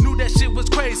monsters? Knew that shit was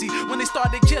crazy when they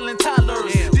started killing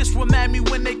toddlers. This remind me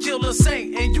when they kill a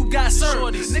saint and you got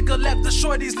served. Nigga, let the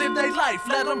shorties live their life,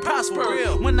 let them prosper.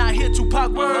 When I hear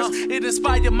Tupac words, it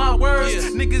inspire my words.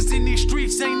 Niggas in these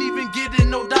streets ain't even getting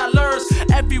no dollars.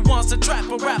 Everyone's a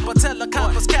trapper, rapper, tell the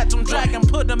coppers catch him, drag him,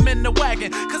 put him in the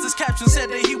wagon. Cause his caption said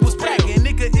that he was bragging.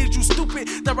 Nigga, is you stupid?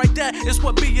 That right there is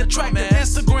what be attractive.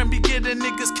 Instagram be getting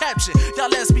niggas caption. Y'all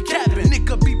let's be capping.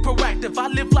 Nigga, be proactive. I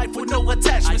live life with no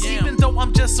attachments. Even though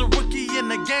I'm just a rookie in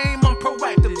the game, I'm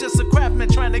proactive. Just a craftsman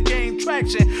trying to gain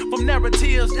traction from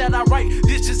narratives that I write.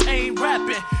 This just ain't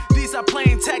rapping. These are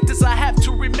plain tactics, I have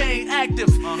to remain active.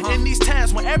 In these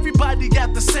times when everybody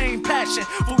got the same passion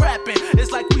for rapping,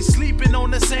 it's like we sleeping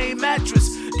on the same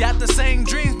mattress. Got the same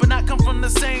dreams, but not come from the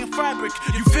same fabric.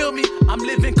 You feel me? I'm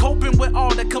living, coping with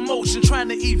all the commotion, trying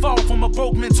to evolve from a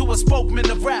broke man to a spokesman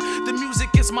of rap. The music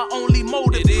is my only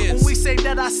motive. When we say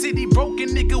that our city broken,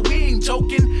 nigga, we ain't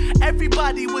joking.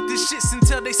 Everybody with this shits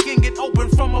until they skin get open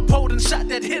from a potent shot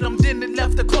that hit them, then it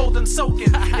left the clothing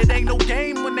soaking. It ain't no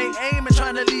game when they aim and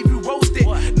trying to leave you roasted.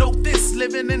 Note this,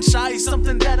 living in shy is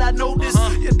something that I noticed.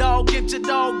 Your dog get your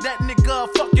dog, that nigga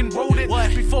fucking wrote it.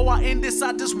 Before I end this,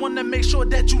 I just wanna make sure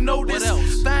that you know this.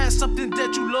 Find something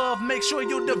that you love, make sure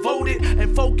you're devoted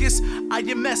and focused.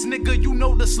 IMS, nigga, you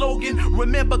know the slogan.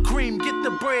 Remember cream, get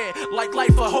the bread, like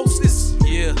life a hostess.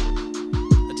 Yeah,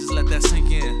 I just let that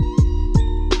sink in.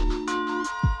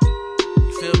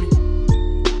 You feel me?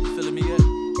 You feeling me yet?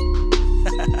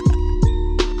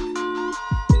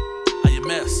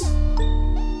 IMS.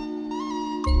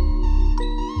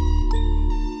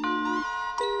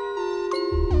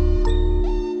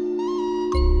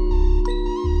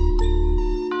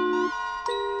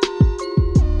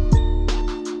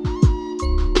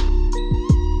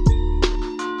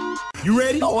 You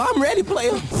ready? Oh, I'm ready,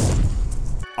 player.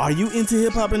 Are you into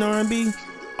hip hop and R&B?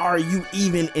 Are you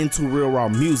even into Real Raw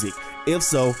music? If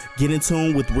so, get in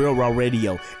tune with Real Raw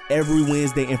Radio every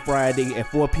Wednesday and Friday at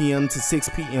 4 p.m. to 6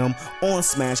 p.m. on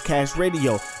Smash Cash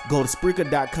Radio. Go to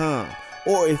Spreaker.com.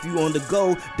 Or if you on the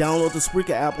go, download the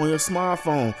Spreaker app on your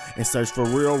smartphone and search for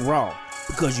Real Raw.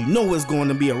 Because you know it's going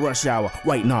to be a rush hour.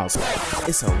 Wait, no,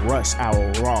 it's a Rush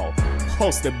Hour Raw.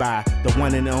 Hosted by the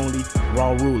one and only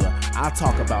Raw Ruler. I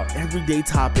talk about everyday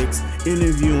topics,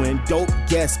 interviewing dope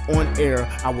guests on air.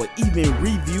 I will even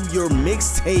review your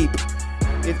mixtape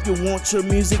if you want your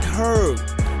music heard.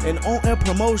 And on-air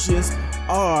promotions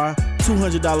are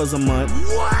 $200 a month.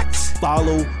 What?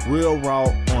 Follow Real Raw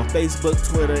on Facebook,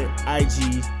 Twitter,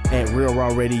 IG at Real Raw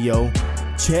Radio.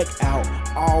 Check out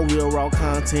all Real Raw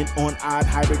content on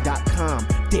oddhybrid.com.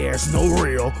 There's no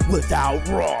real without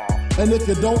raw. And if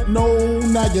you don't know,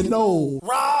 now you know.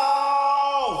 Raw!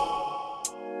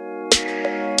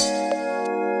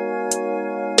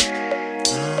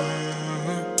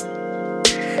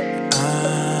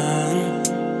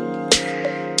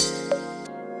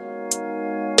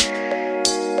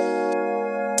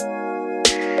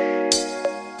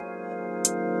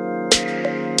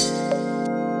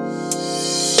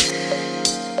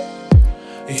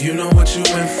 You know what you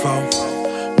in for.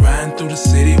 Riding through the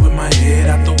city with my head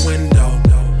out the window.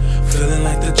 Feeling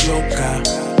like the Joker.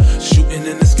 Shooting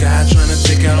in the sky, trying to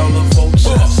take out all the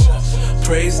vultures.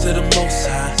 Praise to the Most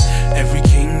High. Every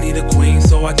king need a queen,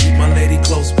 so I keep my lady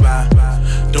close by.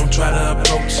 Don't try to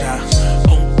approach her.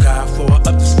 Oh God, for her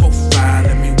up this 4-5,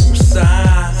 let me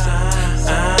woosah.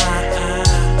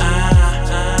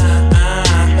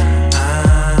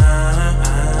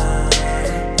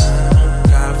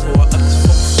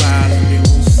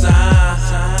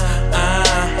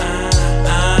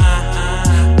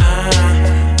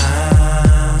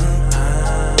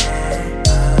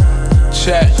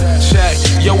 Check,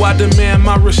 yo, I demand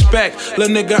my respect. Lil'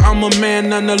 nigga, I'm a man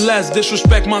nonetheless.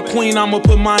 Disrespect my queen, I'ma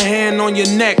put my hand on your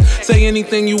neck. Say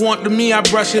anything you want to me, I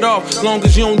brush it off. Long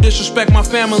as you don't disrespect my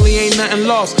family, ain't nothing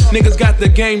lost. Niggas got the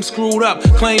game screwed up,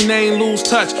 claim they ain't lose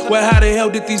touch. Well, how the hell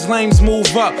did these lames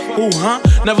move up? Ooh, huh?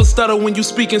 Never stutter when you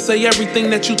speak and say everything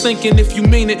that you thinking if you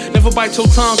mean it. Never bite your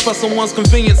tongue for someone's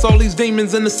convenience. All these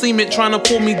demons in the cement trying to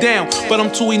pull me down, but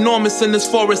I'm too enormous in this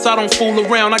forest, I don't fool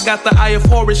around. I got the eye of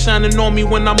Horus shining on me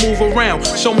when I move around.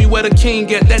 Show me where the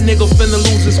king at, that nigga finna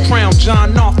lose his crown.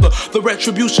 John Arthur, the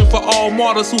retribution for all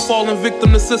martyrs who fallen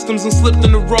victim to systems and slipped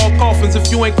in the raw coffins.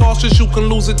 If you ain't cautious, you can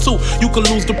lose it too. You can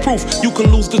lose the proof, you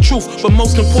can lose the truth, but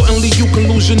most importantly, you can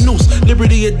lose your noose.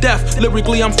 Liberty or death,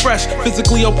 lyrically I'm fresh,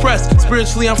 physically oppressed.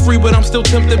 Spiritually I'm free, but I'm still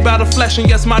tempted by the flesh. And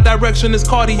yes, my direction is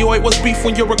cardioid. What's beef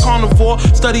when you're a carnivore?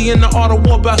 Studying the art of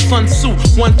war by Sun Tzu.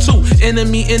 1-2,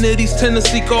 enemy entities tend to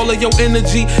seek all of your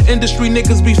energy. Industry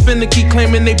niggas be finicky,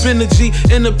 claiming they been a G.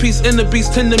 Inner peace, inner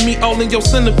beast, tend to meet all in your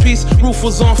centerpiece. Roof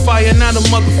was on fire, now the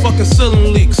motherfucking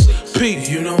ceiling leaks. Pete,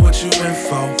 you know what you in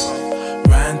for.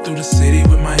 Riding through the city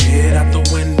with my head out the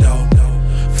window.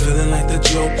 Feeling like the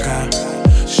Joker.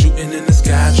 Shooting in the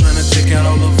sky, trying to take out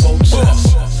all the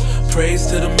vultures. Praise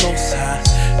to the Most High.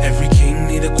 Every king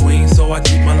need a queen, so I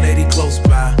keep my lady close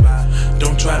by.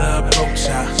 Don't try to approach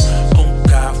her. Oh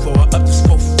God, for her up this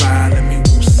 4-5, let me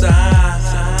woosah.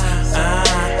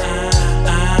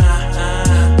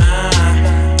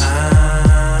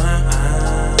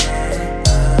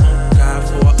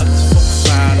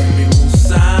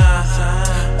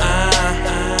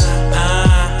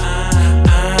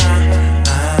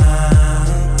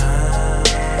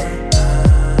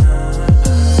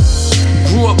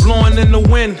 Blowing in the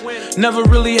wind, never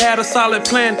really had a solid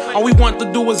plan. All we want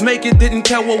to do is make it, didn't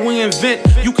care what we invent.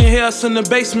 You can hear us in the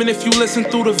basement if you listen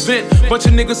through the vent. Bunch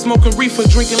of niggas smoking reefer,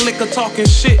 drinking liquor, talking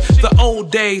shit. The old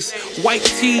days, white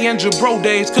tea and Jabro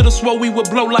days. Could've swore we would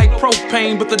blow like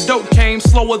propane, but the dope came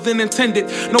slower than intended.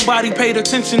 Nobody paid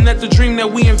attention at the dream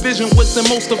that we envisioned would send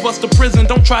most of us to prison.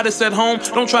 Don't try this at home,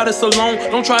 don't try this alone.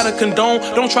 Don't try to condone,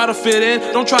 don't try to fit in.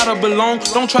 Don't try to belong,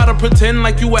 don't try to pretend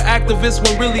like you were activists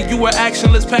when really you were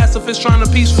actionless pacifists trying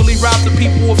to peacefully rob the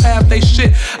people of half they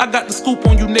shit. I got the scoop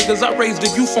on you niggas, I raised the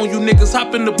youth on you niggas.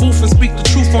 Hop in the booth and speak the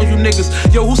truth on you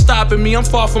niggas. Yo, who's stopping me? I'm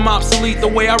far from obsolete. The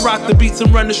way I rock the beats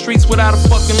and run the streets without a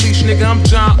fucking leash, nigga, I'm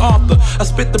John Arthur. I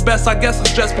spit the best, I guess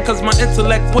it's just because my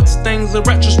intellect puts things in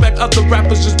retrospect. Other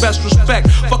rappers just best respect.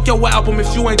 Fuck your album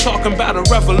if you ain't talking about a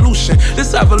revolution.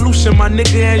 This evolution, my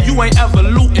nigga, and you ain't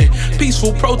evoluting.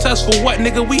 Peaceful protest for what,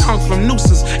 nigga? We hung from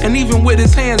nooses. And even with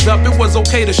his hands up, it was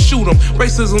okay to shoot him.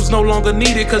 Racism's no longer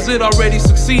needed, cause it already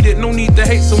succeeded. No need to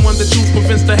hate someone that you's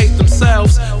convinced to hate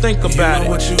themselves. Think about it. You know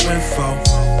what you in for.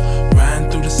 Riding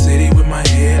through the city with my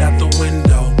head out the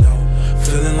window.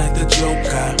 Feeling like the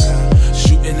Joker.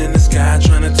 Shooting in the sky,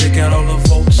 trying to take out all the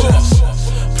vultures.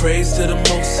 Praise to the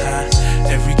Most High.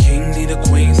 Every king need a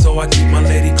queen, so I keep my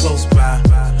lady close by.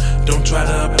 Don't try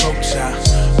to approach her.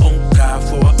 Oh God,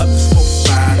 for her up this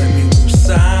 4-5, let me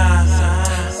woosah.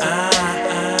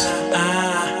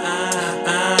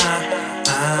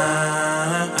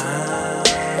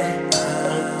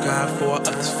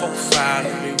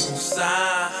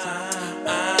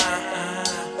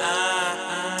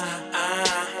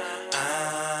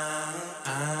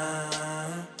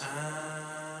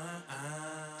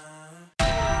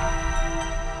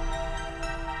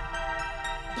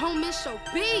 Don't miss your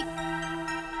beat.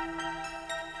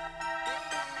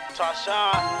 Tasha.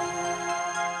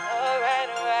 Alright.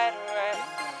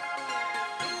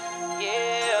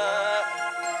 Yeah.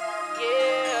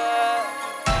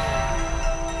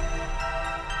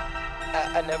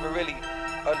 I never really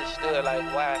understood, like,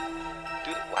 why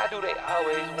do they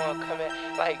always want to come in?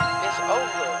 Like, it's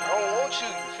over. I don't want you.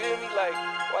 You feel me? Like,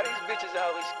 why these bitches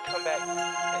always come back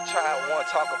and try and want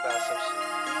to talk about some shit?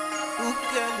 Ooh,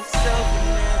 girl, it's over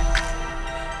now.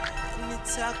 Let me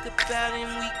talk about it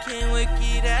and we can work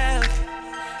it out.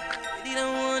 I really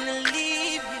don't wanna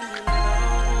leave you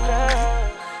alone.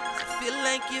 I feel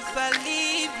like like if I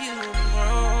leave you, I'm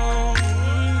wrong.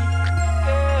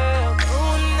 Girl,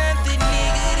 I'm not the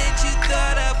nigga that you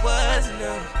thought I was,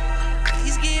 no.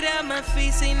 Please get out my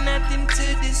face, ain't nothing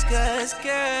to discuss,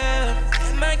 girl.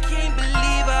 And I can't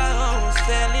believe I almost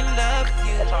fell in love with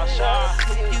you.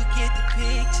 Hope you get the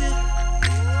picture.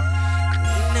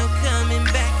 Ain't no coming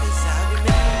back, 'cause I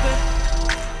remember.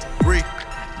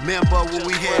 Remember when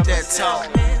we had that talk?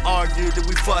 Argued that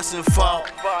we fuss and fought.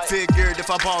 Figured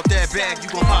if I bought that bag, you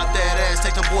gon' pop that ass,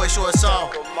 take the boy shorts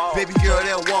off. Baby girl,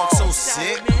 that walk so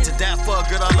sick. To die for a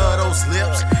girl, I love those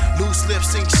lips. Loose lips,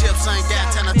 sink ships, I ain't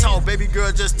got time to talk. Baby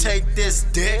girl, just take this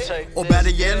dick. Or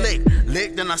better yet, lick.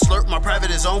 Lick, then I slurp, my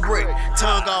private is on brick.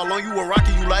 Tongue all on you, a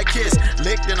rocky, you like kiss.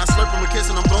 Lick, then I slurp him a kiss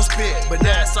and I'm gon' spit. But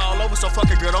now it's all over, so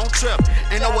fuck it, girl, don't trip.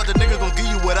 Ain't no other nigga gon' give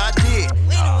you what I did. Ain't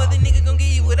no other nigga gon' give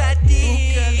you what I did.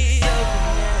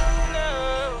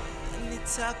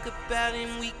 Talk about it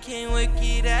and we can't work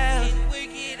it out. I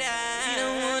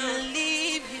don't wanna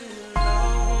leave you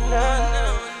alone.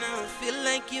 No. Feel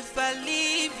like if I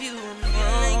leave you, I'm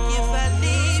wrong.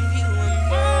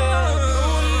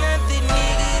 I'm not the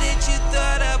nigga that you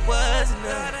thought I was,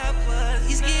 no.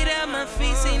 Please get out my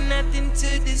face, ain't nothing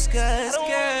to discuss,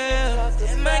 girl.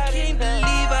 And I can't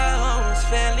believe I almost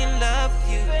fell in love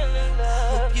with you.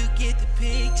 Hope you get the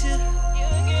picture.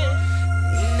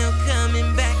 Ain't no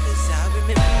coming back, 'cause I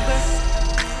remember.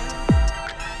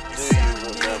 Do you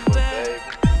remember, baby?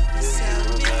 Do you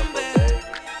remember, baby?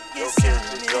 Your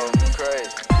kisses drove me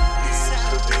crazy. You used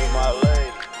to be my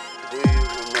lady. Do you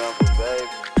remember, baby?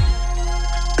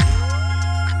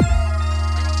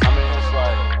 I mean, it's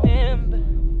like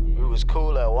we was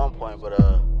cool at one point, but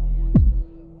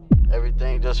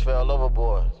everything just fell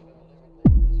overboard.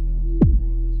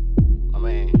 I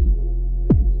mean,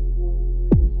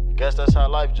 I guess that's how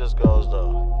life just goes,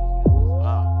 though.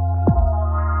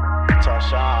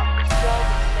 Tarshawn.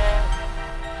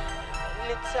 When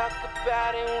they talk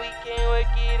about it, we can't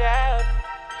work it out.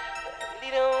 I really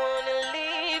don't wanna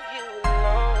leave you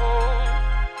alone.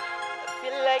 I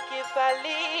feel like if I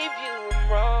leave you, I'm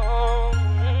wrong.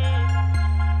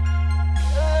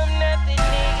 I'm not the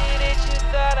nigga that you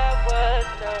thought I was,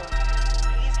 no.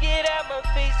 Please get out my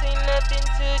face, ain't nothing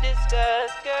to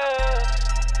discuss, girl.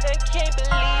 I can't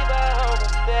believe I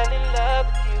almost fell in love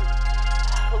with you.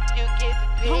 I hope you get the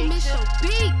picture. Don't miss your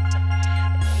beat.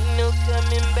 Ain't no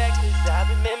coming back, 'cause I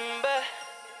remember.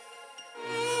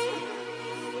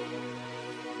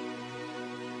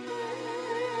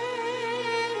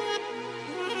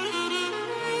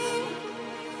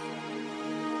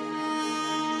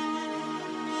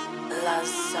 La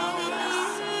Sola.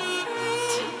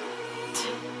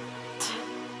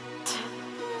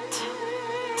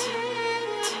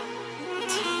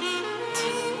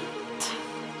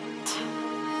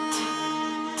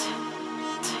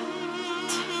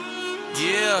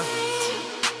 Yeah,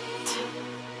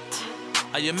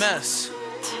 IMS.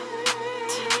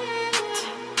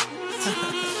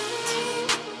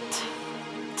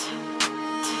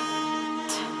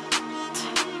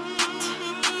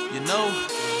 You know,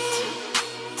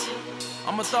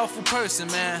 I'm a thoughtful person,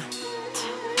 man.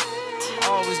 I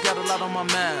always got a lot on my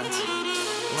mind.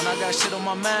 When I got shit on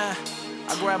my mind,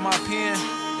 I grab my pen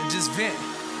and just vent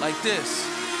like this.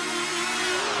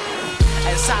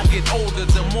 As I get older,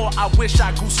 the more I wish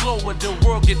I grew slower. The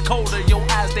world get colder, your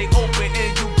eyes they open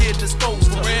and you get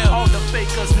disposed to all the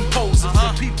fakers and posers,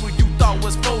 the people you thought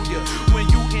was for you. When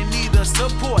you in need of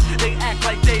support, they act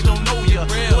like they don't know you.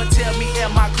 Lord, tell me,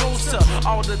 am I close to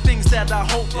all the things that I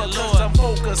hope for? Cause I'm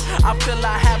focused, I feel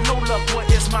I have no luck, but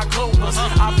it's my clovers.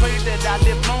 I pray that I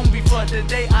live long before the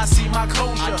day I see my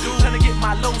closure. Trying to get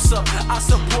my lows up, I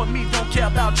support me, don't care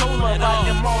about your love. I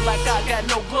am all like I got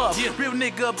no glove. Real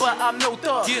nigga, but I'm no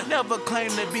thug. Never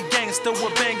claim to be gangster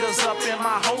with bangers up in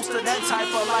my holster. That type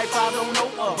of life I don't know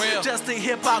of. Just a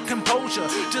hip-hop composure.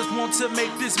 Just want to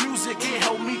make this music, it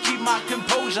help me keep my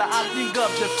composure. I think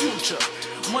of the future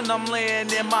when I'm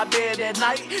laying in my bed at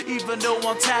night. Even though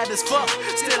I'm tired as fuck,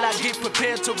 still I get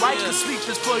prepared to write. Cause sleep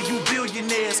is for you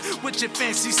billionaires with your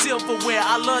fancy silverware.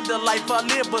 I love the life I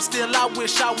live, but still I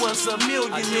wish I was a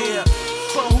millionaire.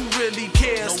 But who really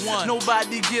cares?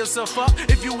 Nobody gives a fuck.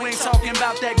 If you ain't talking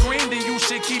about that green, then you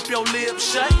should keep your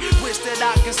lips shut. Wish that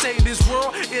I can say this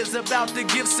world is about the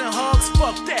gifts and hugs.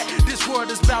 Fuck that, this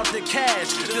world is about the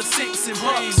cash, the cents and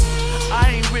bucks.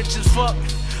 I ain't rich as fuck,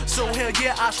 so hell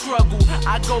yeah, I struggle.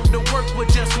 I go to work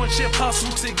with just one shift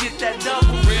hustle to get that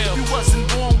double. You wasn't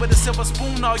born with a silver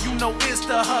spoon, all you know is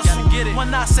the hustle. Get it.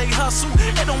 When I say hustle,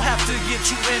 it don't have to get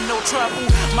you in no trouble.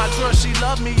 My girl, she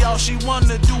love me, all she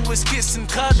wanna do is kiss and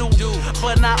cuddle.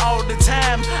 But not all the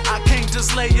time, I can't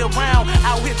just lay around.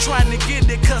 Out here trying to get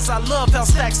it, cause I love how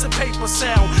stacks of paper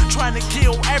sound. Trying to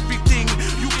kill everything,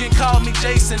 you can call me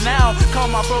Jason now. Call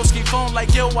my broski phone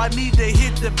like, yo, I need to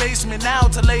hit the basement now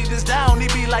to lay this down. He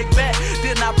be like, bet,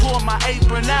 then I pour my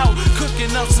apron out.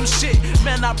 Cooking up some shit,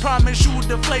 man, I promise you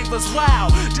the flavor's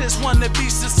wild. Just wanna be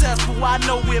successful, I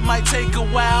know it might take a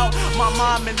while. My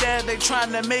mom and dad, they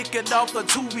trying to make it off of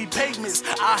 2 repayments.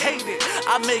 I hate it,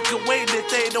 I make a way that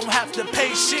they don't have to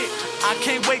pay shit. I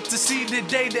can't wait to see the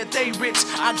day that they rich.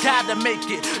 I gotta make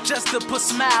it, just to put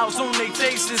smiles on their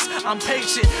faces. I'm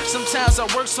patient, sometimes I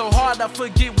work so hard I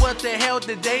forget what the hell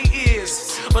the day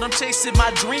is. But I'm chasing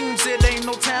my dreams, it ain't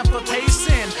no time for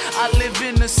pacing. I live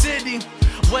in the city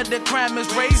where the crime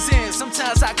is raising.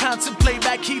 Sometimes I contemplate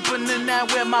back keeping it now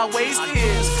where my waist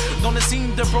is. Gonna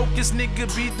seem the brokest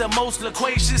nigga be the most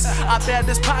loquacious. I bet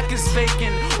his pockets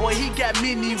vacant or he got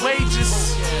many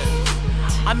wages.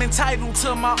 I'm entitled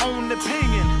to my own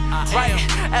opinion, right?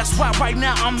 That's why right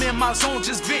now I'm in my zone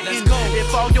just venting.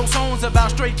 If all your songs about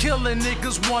straight killing,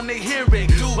 niggas wanna hear it.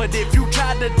 But if you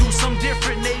try to do some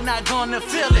different, they not gonna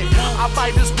feel it. I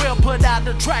fight as well, put out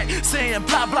the track, saying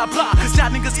blah blah blah. Cause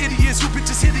y'all niggas idiots, you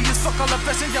bitches hideous. Fuck all the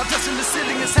fashion, y'all dressing the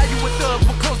silliest. How you a thug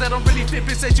with clothes that don't really fit?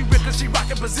 Bitch say she rich cause she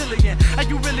rockin' Brazilian. How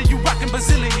you really, you rockin'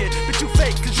 Brazilian? But you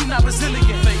fake cause you not resilient.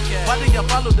 Why do y'all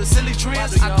follow the silly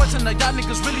trends? I question are y'all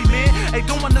niggas really men? They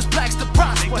don't want us blacks to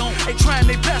prosper. They trying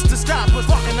their best to stop us.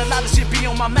 Fucking a lot of shit be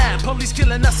on my mind. Police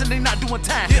killing us and they not doing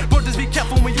time. Brothers be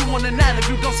careful when you on the 9. If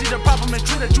you don't see the problem, it's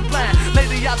true that you blind.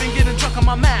 Lately I've been getting drunk on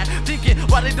my mind, thinking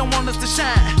why they don't want us to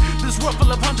shine. This world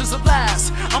full of hundreds of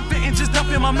lies. I'm fitting just up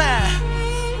in my mind.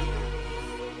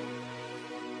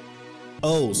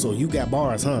 Oh, so you got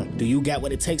bars, huh? Do you got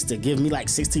what it takes to give me like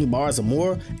 16 bars or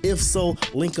more? If so,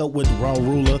 link up with Raw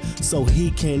Ruler so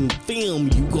he can film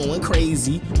you going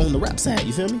crazy on the rap side,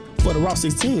 you feel me? For the Raw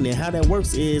 16, and how that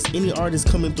works is any artist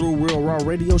coming through Real Raw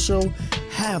Radio Show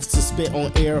have to spit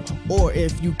on air, or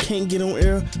if you can't get on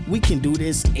air, we can do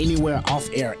this anywhere off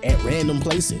air at random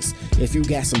places. If you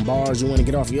got some bars you want to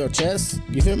get off your chest,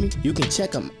 you feel me? You can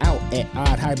check them out at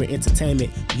Odd Hybrid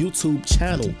Entertainment YouTube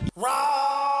channel. Raw!